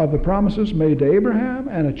of the promises made to Abraham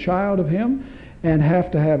and a child of him, and have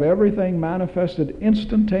to have everything manifested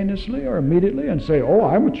instantaneously or immediately and say, oh,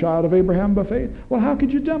 I'm a child of Abraham by faith? Well, how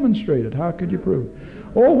could you demonstrate it? How could you prove it?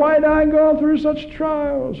 Oh, why did I go through such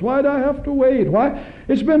trials? Why do I have to wait? Why?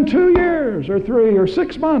 It's been 2 years or 3 or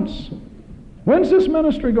 6 months. When's this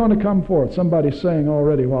ministry going to come forth? Somebody's saying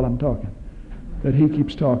already while I'm talking that he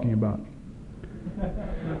keeps talking about.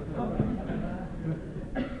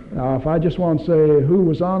 Now, if I just want to say who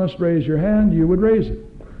was honest, raise your hand, you would raise it.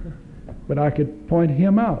 But I could point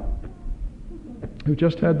him out who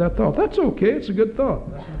just had that thought. That's okay. It's a good thought.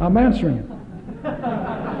 I'm answering it.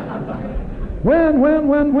 When?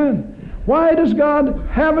 Why does God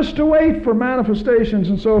have us to wait for manifestations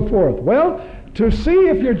and so forth? Well, to see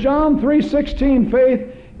if your John 3:16 faith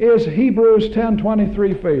is Hebrews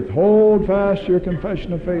 10:23 faith. Hold fast your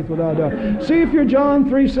confession of faith without doubt. See if your John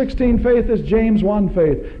 3:16 faith is James 1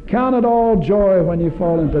 faith. Count it all joy when you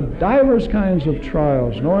fall into divers kinds of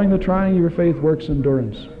trials, knowing the trying of your faith works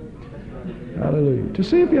endurance. Hallelujah. To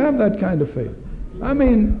see if you have that kind of faith. I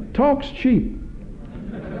mean, talk's cheap.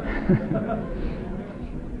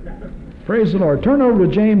 Praise the Lord. Turn over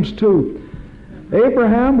to James 2.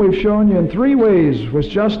 Abraham, we've shown you in 3 ways, was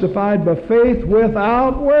justified by faith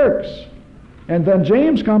without works. And then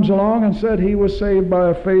James comes along and said he was saved by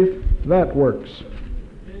a faith that works.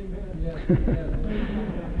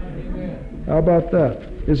 How about that?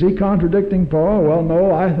 Is he contradicting Paul? Well,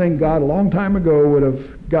 no, I think God a long time ago would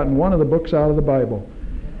have gotten one of the books out of the Bible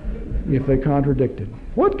if they contradicted.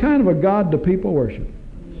 What kind of a God do people worship?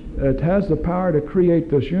 It has the power to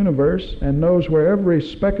create this universe and knows where every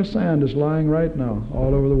speck of sand is lying right now,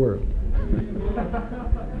 all over the world.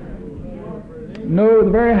 No,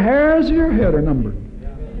 the very hairs of your head are numbered.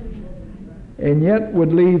 And yet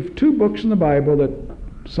would leave 2 books in the Bible that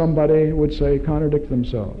somebody would say contradict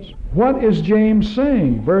themselves. What is James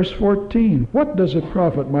saying? Verse 14. What does it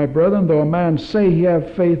profit, my brethren, though a man say he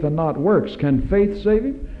have faith and not works? Can faith save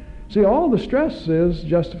him? See, all the stress is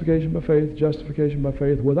justification by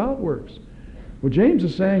faith without works. Well, James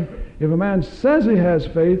is saying, if a man says he has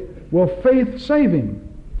faith, will faith save him?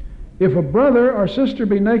 If a brother or sister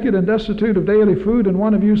be naked and destitute of daily food, and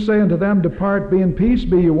one of you say unto them, depart, be in peace,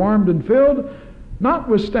 be ye warmed and filled,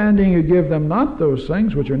 notwithstanding you give them not those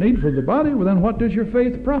things which are needful for the body, well then what does your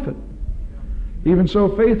faith profit? Even so,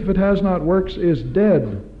 faith, if it has not works, is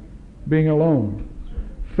dead, being alone.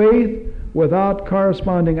 Faith without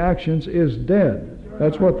corresponding actions is dead.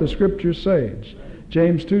 That's what the Scriptures say.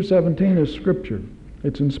 James 2:17 is Scripture.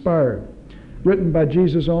 It's inspired. Written by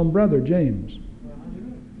Jesus' own brother, James.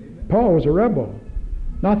 Paul was a rebel.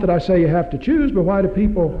 Not that I say you have to choose, but why do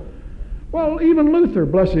people... Well, even Luther,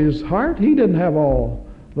 bless his heart, he didn't have all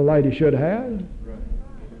the light he should have had.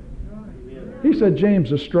 He said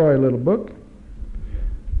James is a strawy little book.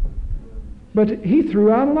 But he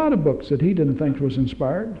threw out a lot of books that he didn't think was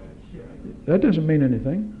inspired. That doesn't mean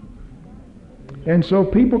anything. And so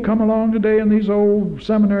people come along today in these old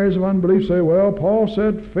seminaries of unbelief say, well, Paul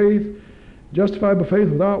said faith, justified by faith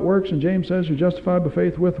without works, and James says you're justified by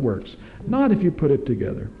faith with works. Not if you put it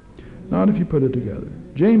together. Not if you put it together.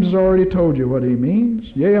 James has already told you what he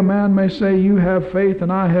means. Yea, a man may say, you have faith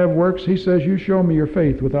and I have works. He says, you show me your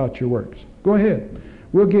faith without your works. Go ahead.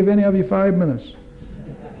 We'll give any of you 5 minutes.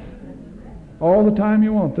 All the time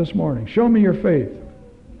you want this morning. Show me your faith.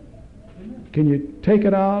 Can you take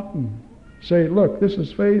it out and say, look, this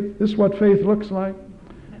is faith. This is what faith looks like.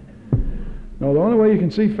 No, the only way you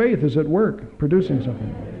can see faith is at work, producing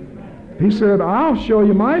something. He said, I'll show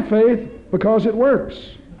you my faith because it works.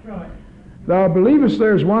 Thou believest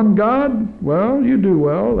there's one God? Well, you do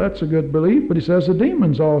well. That's a good belief. But he says the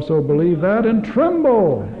demons also believe that and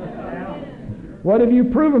tremble. What have you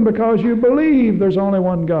proven? Because you believe there's only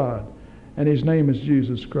one God, and his name is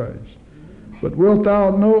Jesus Christ. But wilt thou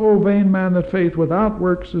know, O vain man, that faith without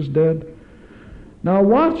works is dead? Now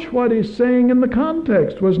watch what he's saying in the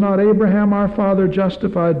context. Was not Abraham our father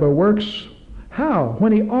justified by works? How?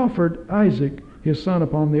 When he offered Isaac, his son,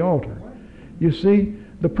 upon the altar. You see,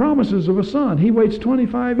 the promises of a son. He waits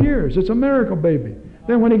 25 years. It's a miracle baby.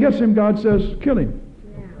 Then when he gets him, God says, kill him.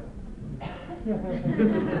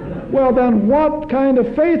 Well, then what kind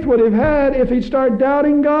of faith would he have had if he'd start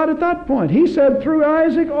doubting God at that point? He said through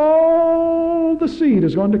Isaac, all the seed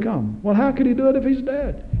is going to come. Well, how could he do it if he's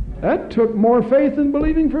dead? That took more faith than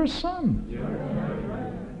believing for his son.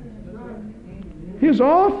 His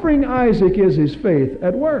offering Isaac is his faith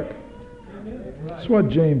at work. That's what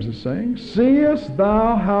James is saying. Seest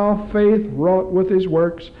thou how faith wrought with his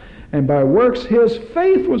works, and by works his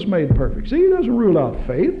faith was made perfect. See, he doesn't rule out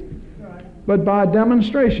faith, but by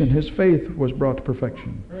demonstration his faith was brought to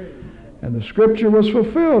perfection. And the Scripture was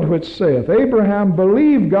fulfilled, which saith, Abraham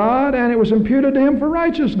believed God, and it was imputed to him for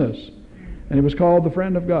righteousness. And he was called the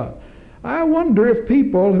friend of God. I wonder if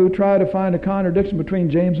people who try to find a contradiction between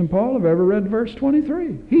James and Paul have ever read verse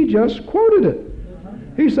 23. He just quoted it.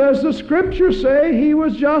 He says the Scriptures say he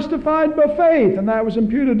was justified by faith, and that was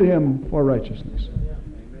imputed to him for righteousness.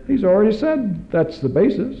 He's already said that's the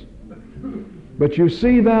basis. But you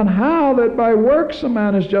see then how that by works a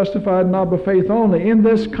man is justified, not by faith only. In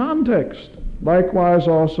this context, likewise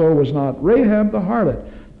also was not Rahab the harlot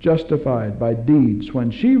justified by deeds when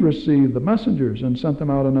she received the messengers and sent them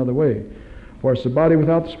out another way. For as the body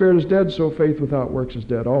without the spirit is dead, so faith without works is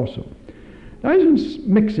dead also. Now, he isn't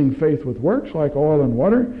mixing faith with works like oil and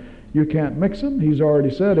water. You can't mix them. He's already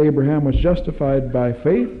said Abraham was justified by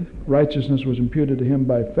faith. Righteousness was imputed to him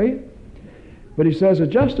by faith. But he says a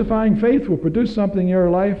justifying faith will produce something in your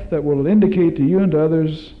life that will indicate to you and to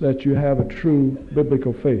others that you have a true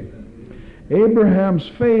biblical faith. Abraham's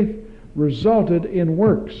faith resulted in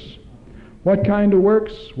works. What kind of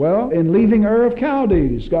works? Well, in leaving Ur of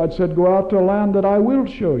Chaldees, God said, go out to a land that I will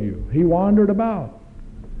show you. He wandered about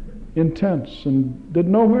in tents and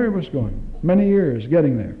didn't know where he was going. Many years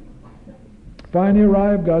getting there. Finally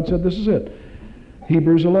arrived, God said, this is it.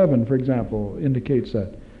 Hebrews 11, for example, indicates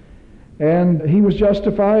that. And he was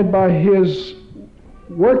justified by his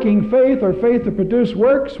working faith, or faith to produce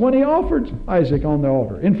works, when he offered Isaac on the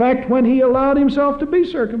altar. In fact, when he allowed himself to be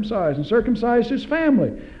circumcised and circumcised his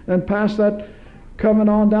family and passed that covenant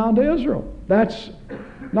on down to Israel. That's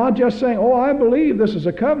not just saying, oh, I believe this is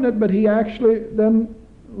a covenant, but he actually then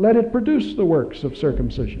let it produce the works of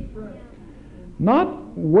circumcision.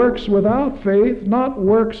 Not works without faith, not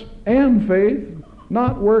works and faith,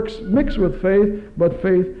 not works mixed with faith, but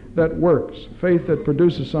faith that works, faith that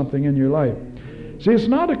produces something in your life. See, it's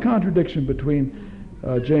not a contradiction between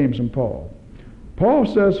James and Paul. Paul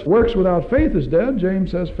says works without faith is dead.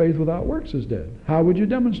 James says faith without works is dead. How would you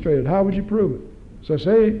demonstrate it? How would you prove it? So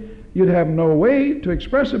say you'd have no way to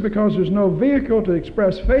express it because there's no vehicle to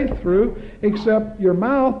express faith through except your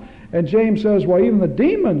mouth. And James says, well, even the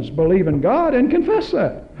demons believe in God and confess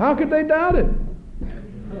that. How could they doubt it?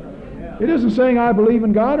 It isn't saying I believe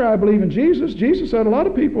in God or I believe in Jesus. Jesus said a lot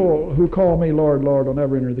of people who call me Lord, Lord will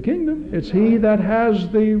never enter the kingdom. It's he that has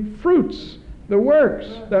the fruits The works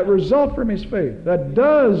that result from his faith, that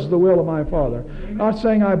does the will of my Father. Not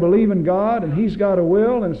saying I believe in God and he's got a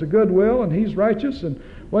will and it's a good will and he's righteous and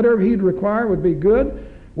whatever he'd require would be good.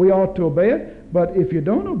 We ought to obey it. But if you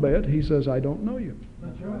don't obey it, he says, I don't know you.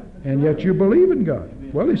 And yet you believe in God.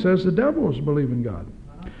 Well, he says the devils believe in God.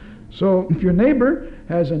 So if your neighbor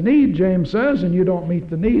has a need, James says, and you don't meet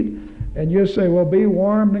the need, and you say, well, be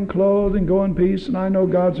warmed and clothed and go in peace, and I know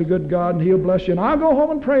God's a good God and he'll bless you, and I'll go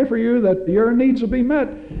home and pray for you that your needs will be met.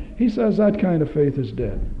 He says that kind of faith is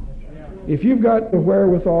dead. If you've got the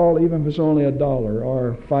wherewithal, even if it's only $1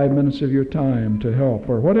 or 5 minutes of your time to help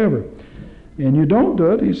or whatever, and you don't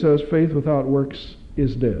do it, he says faith without works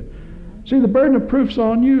is dead. See, the burden of proof's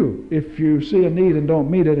on you if you see a need and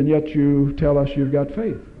don't meet it, and yet you tell us you've got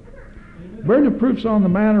faith. Burden of proof's on the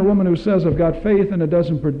man or woman who says, I've got faith, and it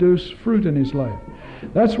doesn't produce fruit in his life.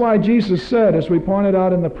 That's why Jesus said, as we pointed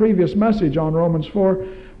out in the previous message on Romans 4,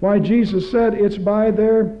 why Jesus said, it's by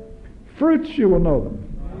their fruits you will know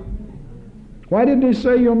them. Why didn't he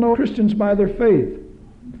say you'll know Christians by their faith?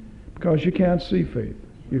 Because you can't see faith.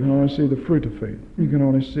 You can only see the fruit of faith. You can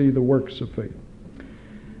only see the works of faith.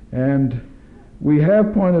 And we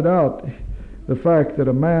have pointed out the fact that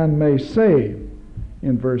a man may say,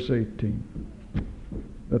 in verse 18,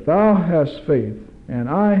 that thou hast faith, and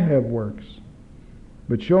I have works.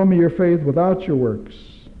 But show me your faith without your works,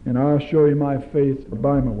 and I'll show you my faith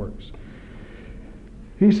by my works.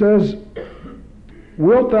 He says,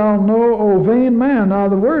 wilt thou know, O vain man? Now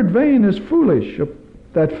the word vain is foolish.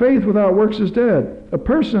 That faith without works is dead. A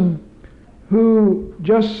person who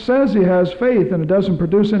just says he has faith and it doesn't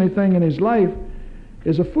produce anything in his life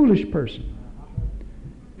is a foolish person.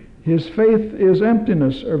 His faith is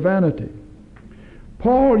emptiness or vanity.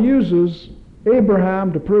 Paul uses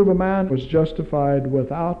Abraham to prove a man was justified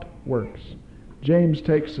without works. James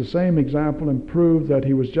takes the same example and proves that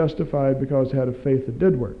he was justified because he had a faith that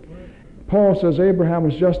did work. Paul says Abraham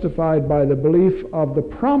was justified by the belief of the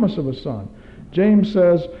promise of a son. James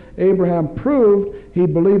says Abraham proved he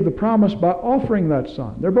believed the promise by offering that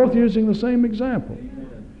son. They're both using the same example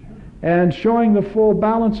and showing the full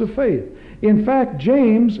balance of faith. In fact,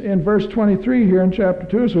 James, in verse 23 here in chapter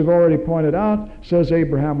 2, as we've already pointed out, says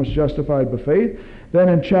Abraham was justified by faith. Then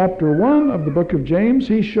in chapter 1 of the book of James,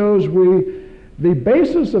 he shows the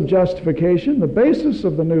basis of justification, the basis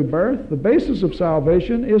of the new birth, the basis of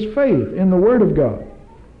salvation is faith in the Word of God.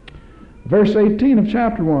 Verse 18 of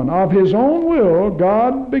chapter 1, of his own will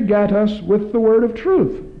God begat us with the word of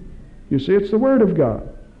truth. You see, it's the Word of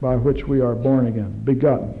God by which we are born again,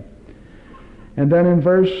 begotten. And then in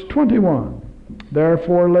verse 21,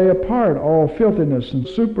 therefore lay apart all filthiness and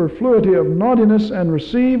superfluity of naughtiness, and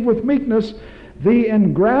receive with meekness the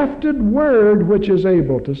engrafted word which is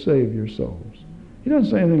able to save your souls. He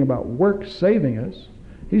doesn't say anything about works saving us.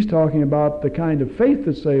 He's talking about the kind of faith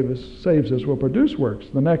that saves us will produce works.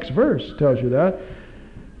 The next verse tells you that.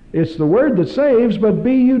 It's the word that saves, but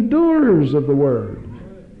be you doers of the word,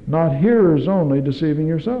 not hearers only, deceiving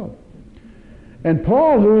yourself. And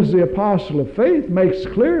Paul, who is the apostle of faith, makes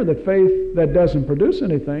clear that faith that doesn't produce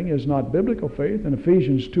anything is not biblical faith. In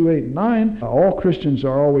Ephesians 2, 8, and 9, all Christians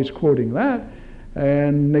are always quoting that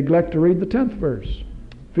and neglect to read the 10th verse.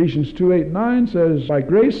 Ephesians 2, 8, and 9 says, by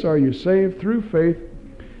grace are you saved through faith.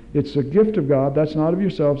 It's a gift of God. That's not of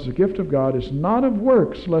yourselves. It's a gift of God. It's not of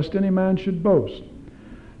works, lest any man should boast.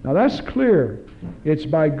 Now that's clear. It's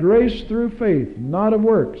by grace through faith, not of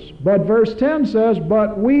works. But verse 10 says,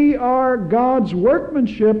 but we are God's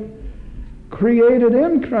workmanship, created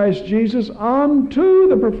in Christ Jesus unto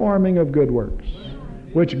the performing of good works,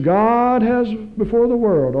 which God has before the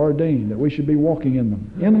world ordained that we should be walking in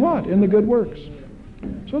them. In what? In the good works.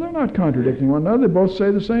 So they're not contradicting one another. They both say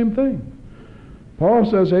the same thing. Paul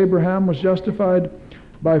says Abraham was justified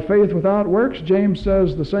by faith without works. James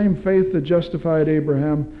says the same faith that justified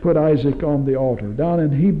Abraham put Isaac on the altar. Down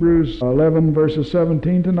in Hebrews 11, verses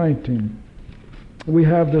 17 to 19, we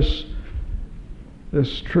have this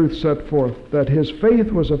truth set forth, that his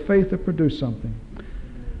faith was a faith that produced something.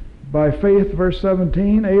 By faith, verse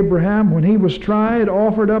 17, Abraham, when he was tried,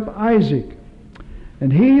 offered up Isaac.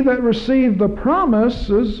 And he that received the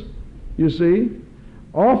promises, you see,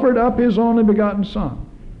 offered up his only begotten son.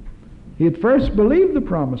 He had first believed the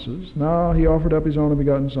promises. Now he offered up his only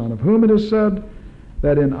begotten son, of whom it is said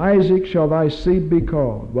that in Isaac shall thy seed be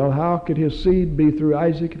called. Well, how could his seed be through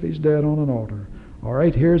Isaac if he's dead on an altar? All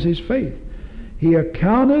right, here's his faith. He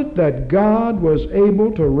accounted that God was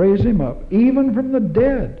able to raise him up, even from the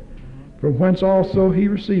dead, from whence also he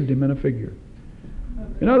received him in a figure.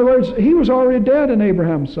 In other words, he was already dead in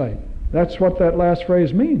Abraham's sight. That's what that last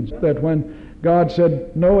phrase means, that when God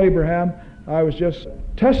said, no, Abraham, I was just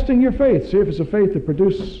testing your faith, see if it's a faith that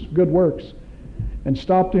produces good works, and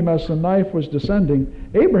stopped him as the knife was descending.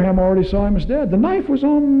 Abraham already saw him as dead. The knife was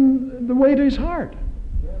on the way to his heart.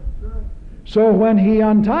 So when he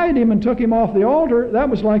untied him and took him off the altar, that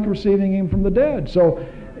was like receiving him from the dead. So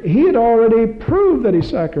he had already proved that he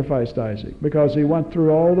sacrificed Isaac, because he went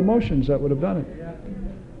through all the motions that would have done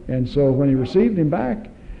it. And so when he received him back,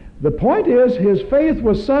 the point is, his faith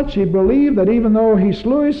was such, he believed that even though he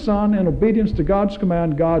slew his son in obedience to God's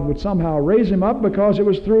command, God would somehow raise him up, because it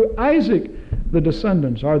was through Isaac the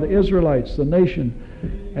descendants, or the Israelites, the nation,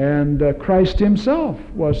 and Christ himself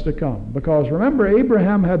was to come. Because remember,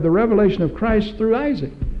 Abraham had the revelation of Christ through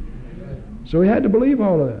Isaac. So he had to believe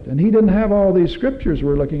all of that. And he didn't have all these scriptures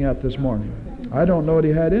we're looking at this morning. I don't know that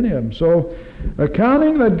he had any of them. So,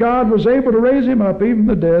 accounting that God was able to raise him up, even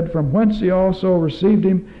the dead, from whence he also received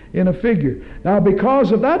him in a figure. Now,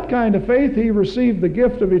 because of that kind of faith, he received the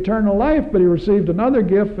gift of eternal life, but he received another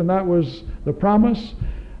gift, and that was the promise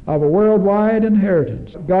of a worldwide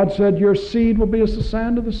inheritance. God said, your seed will be as the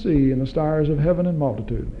sand of the sea and the stars of heaven in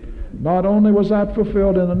multitude. Not only was that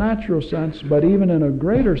fulfilled in a natural sense, but even in a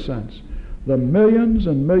greater sense. The millions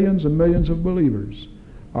and millions and millions of believers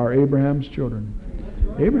are Abraham's children.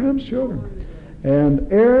 Abraham's children.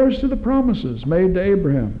 And heirs to the promises made to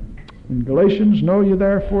Abraham. In Galatians, know ye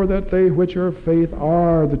therefore that they which are of faith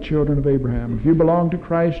are the children of Abraham. If you belong to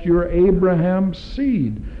Christ, you are Abraham's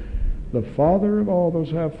seed, the father of all those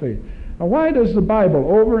who have faith. Now, why does the Bible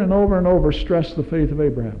over and over and over stress the faith of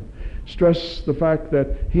Abraham? Stress the fact that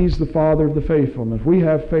he's the father of the faithful, and if we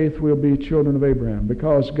have faith, we'll be children of Abraham,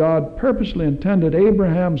 because God purposely intended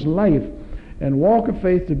Abraham's life and walk of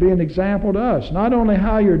faith to be an example to us. Not only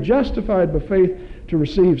how you're justified by faith to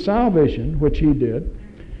receive salvation, which he did,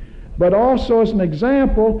 but also as an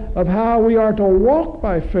example of how we are to walk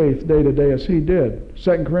by faith day to day as he did.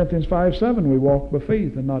 2 Corinthians 5:7, we walk by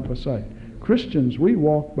faith and not by sight. Christians, we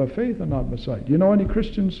walk by faith and not by sight. Do you know any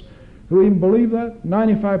Christians who even believe that?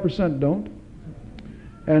 95% don't.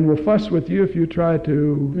 And will fuss with you if you try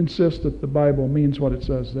to insist that the Bible means what it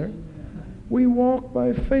says there. We walk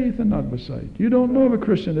by faith and not by sight. You don't know if a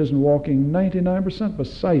Christian isn't walking 99% by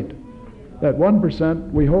sight. That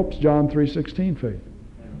 1%, we hope, is John 3:16 faith.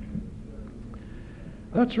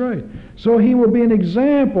 That's right. So he will be an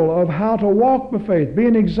example of how to walk by faith, be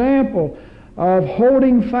an example of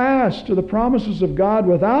holding fast to the promises of God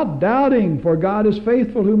without doubting, for God is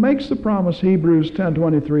faithful who makes the promise, Hebrews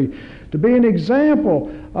 10:23. To be an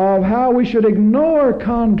example of how we should ignore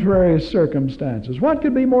contrary circumstances. What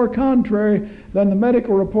could be more contrary than the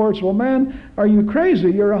medical reports? Well, man, are you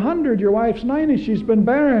crazy? You're 100, your wife's 90, she's been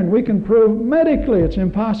barren. We can prove medically it's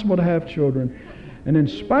impossible to have children. And in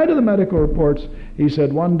spite of the medical reports, he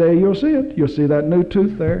said, one day you'll see it. You'll see that new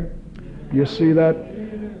tooth there. You'll see that,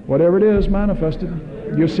 whatever it is, manifested.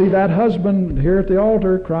 You'll see that husband here at the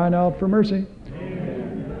altar crying out for mercy.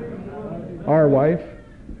 Our wife.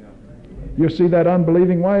 You'll see that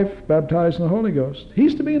unbelieving wife baptized in the Holy Ghost.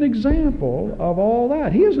 He's to be an example of all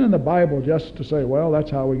that. He isn't in the Bible just to say, well,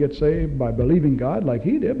 that's how we get saved, by believing God like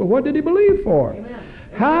he did. But what did he believe for?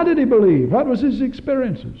 How did he believe? What was his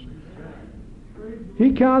experiences?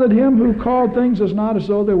 He counted him who called things as not as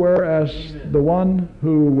though they were, as the one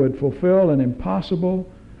who would fulfill an impossible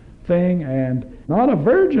thing, and not a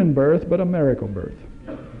virgin birth, but a miracle birth.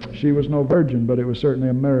 She was no virgin, but it was certainly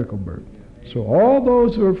a miracle birth. So all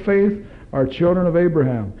those who have faith are children of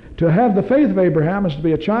Abraham. To have the faith of Abraham is to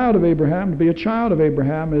be a child of Abraham. To be a child of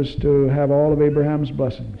Abraham is to have all of Abraham's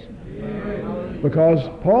blessings. Because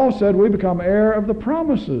Paul said we become heir of the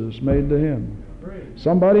promises made to him.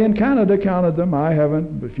 Somebody in Canada counted them. I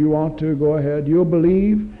haven't, but if you want to, go ahead. You'll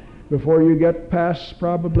believe before you get past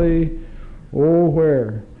probably,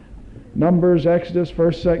 where? Numbers, Exodus,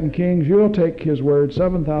 1st, 2nd Kings. You'll take his word,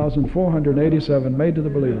 7,487 made to the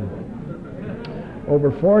believer. Over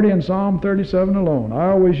 40 in Psalm 37 alone.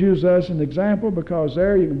 I always use that as an example, because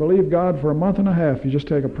there you can believe God for a month and a half. You just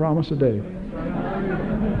take a promise a day.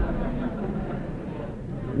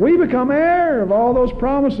 We become heir of all those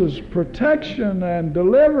promises, protection and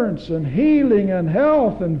deliverance and healing and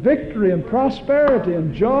health and victory and prosperity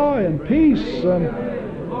and joy and peace and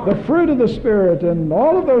the fruit of the Spirit, and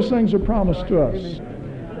all of those things are promised to us.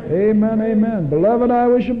 Amen, amen. Beloved, I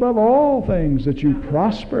wish above all things that you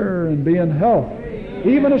prosper and be in health,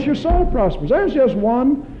 even as your soul prospers. There's just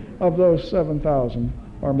one of those 7,000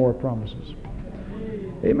 or more promises.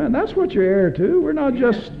 Amen. That's what you're heir to. We're not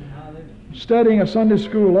just studying a Sunday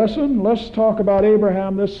school lesson. Let's talk about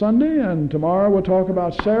Abraham this Sunday, and tomorrow we'll talk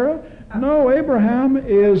about Sarah. No, Abraham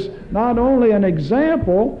is not only an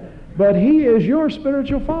example But He is your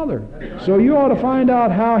spiritual father. So you ought to find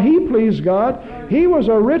out how He pleased God. He was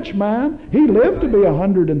a rich man. He lived to be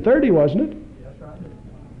 130, wasn't it?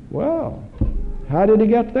 Well, how did He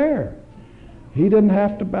get there? He didn't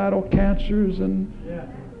have to battle cancers and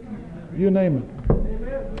you name it.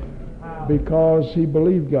 Because He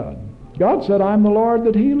believed God. God said, I'm the Lord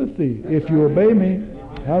that healeth thee, if you obey me.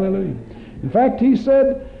 Hallelujah. In fact, He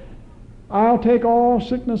said, I'll take all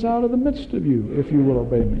sickness out of the midst of you if you will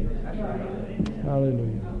obey me.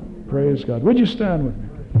 Hallelujah. Praise God. Would you stand with me?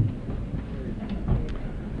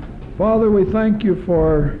 Father, we thank you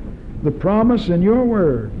for the promise in your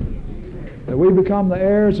word that we become the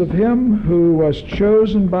heirs of Him who was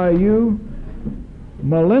chosen by you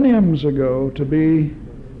millenniums ago to be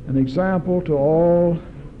an example to all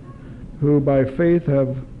who by faith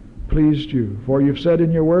have pleased you. For you've said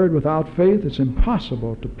in your word, without faith it's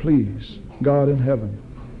impossible to please God in heaven.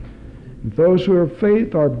 And those who have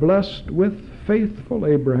faith are blessed with faithful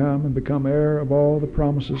Abraham and become heir of all the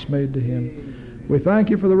promises made to him. We thank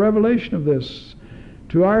you for the revelation of this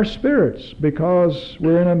to our spirits, because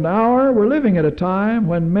we're in an hour, we're living at a time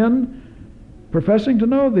when men professing to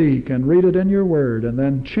know thee can read it in your word and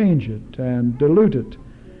then change it and dilute it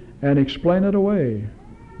and explain it away.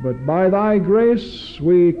 But by thy grace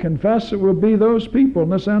we confess it will be those people in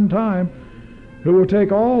this end time who will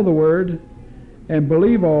take all the word and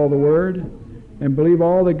believe all the word and believe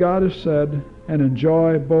all that God has said and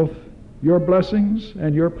enjoy both your blessings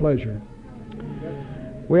and your pleasure.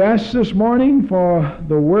 We ask this morning for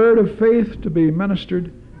the word of faith to be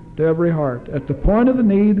ministered to every heart at the point of the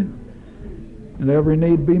need, and every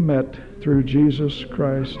need be met through Jesus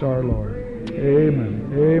Christ our Lord.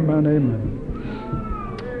 Amen. Amen. Amen.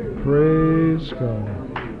 Praise God.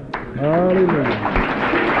 Hallelujah.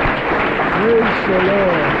 Praise the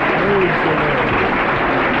Lord. Praise the Lord.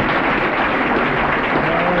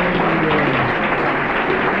 Hallelujah.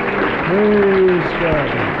 Praise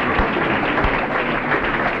God.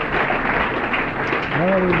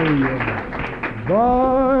 Hallelujah.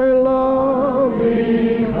 Thy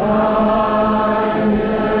loving kindness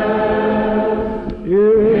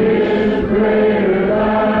is greater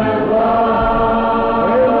than life.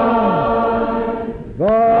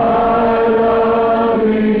 Thy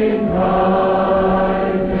loving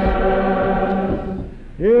kindness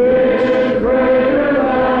is greater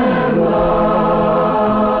than life.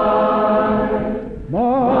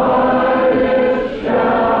 My lips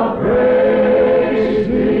shall praise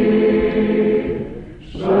thee,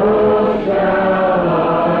 so shall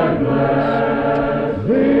I bless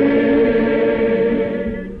thee.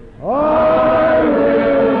 I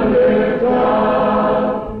will lift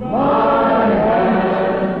up my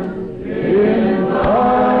hands in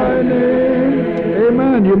thy name.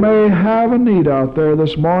 Amen. You may have a need out there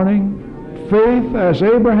this morning. Faith, as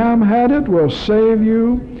Abraham had it, will save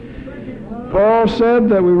you. Paul said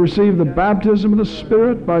that we receive the baptism of the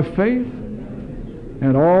Spirit by faith,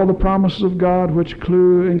 and all the promises of God, which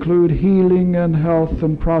include healing and health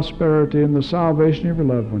and prosperity and the salvation of your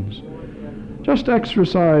loved ones. Just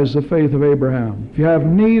exercise the faith of Abraham. If you have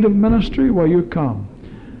need of ministry, well, you come.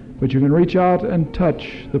 But you can reach out and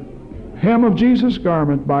touch the hem of Jesus'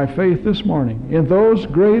 garment by faith this morning in those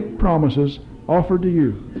great promises offered to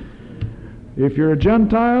you. If you're a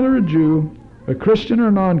Gentile or a Jew, a Christian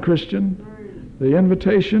or non-Christian, the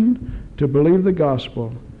invitation to believe the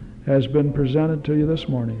gospel has been presented to you this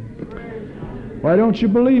morning. Why don't you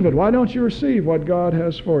believe it? Why don't you receive what God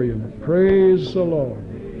has for you? Praise the Lord.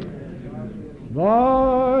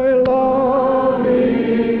 Thy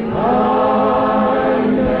loving kindness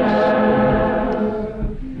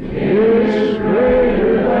is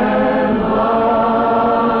greater than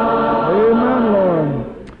life. Amen, Lord.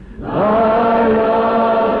 Thy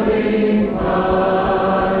loving kindness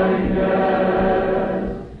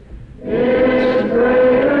is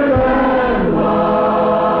greater than life.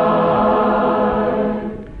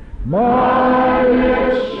 My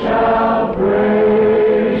lips shall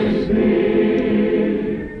praise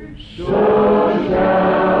thee, so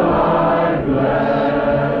shall I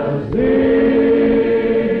bless thee.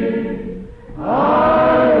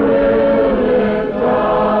 I will lift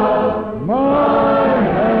up my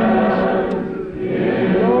hands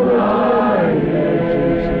in thy name,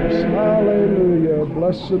 Jesus. Hallelujah.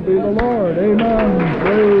 Blessed be the Lord. Amen.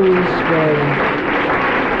 Praise God.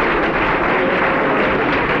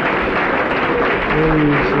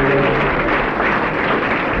 Praise the Lord.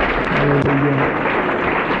 Hallelujah.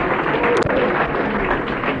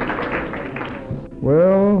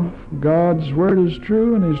 Well, God's word is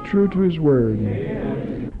true, and He's true to His word.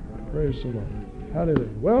 Amen. Praise the Lord. Hallelujah.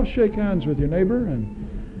 Well, shake hands with your neighbor, and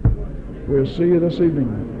we'll see you this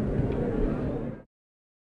evening.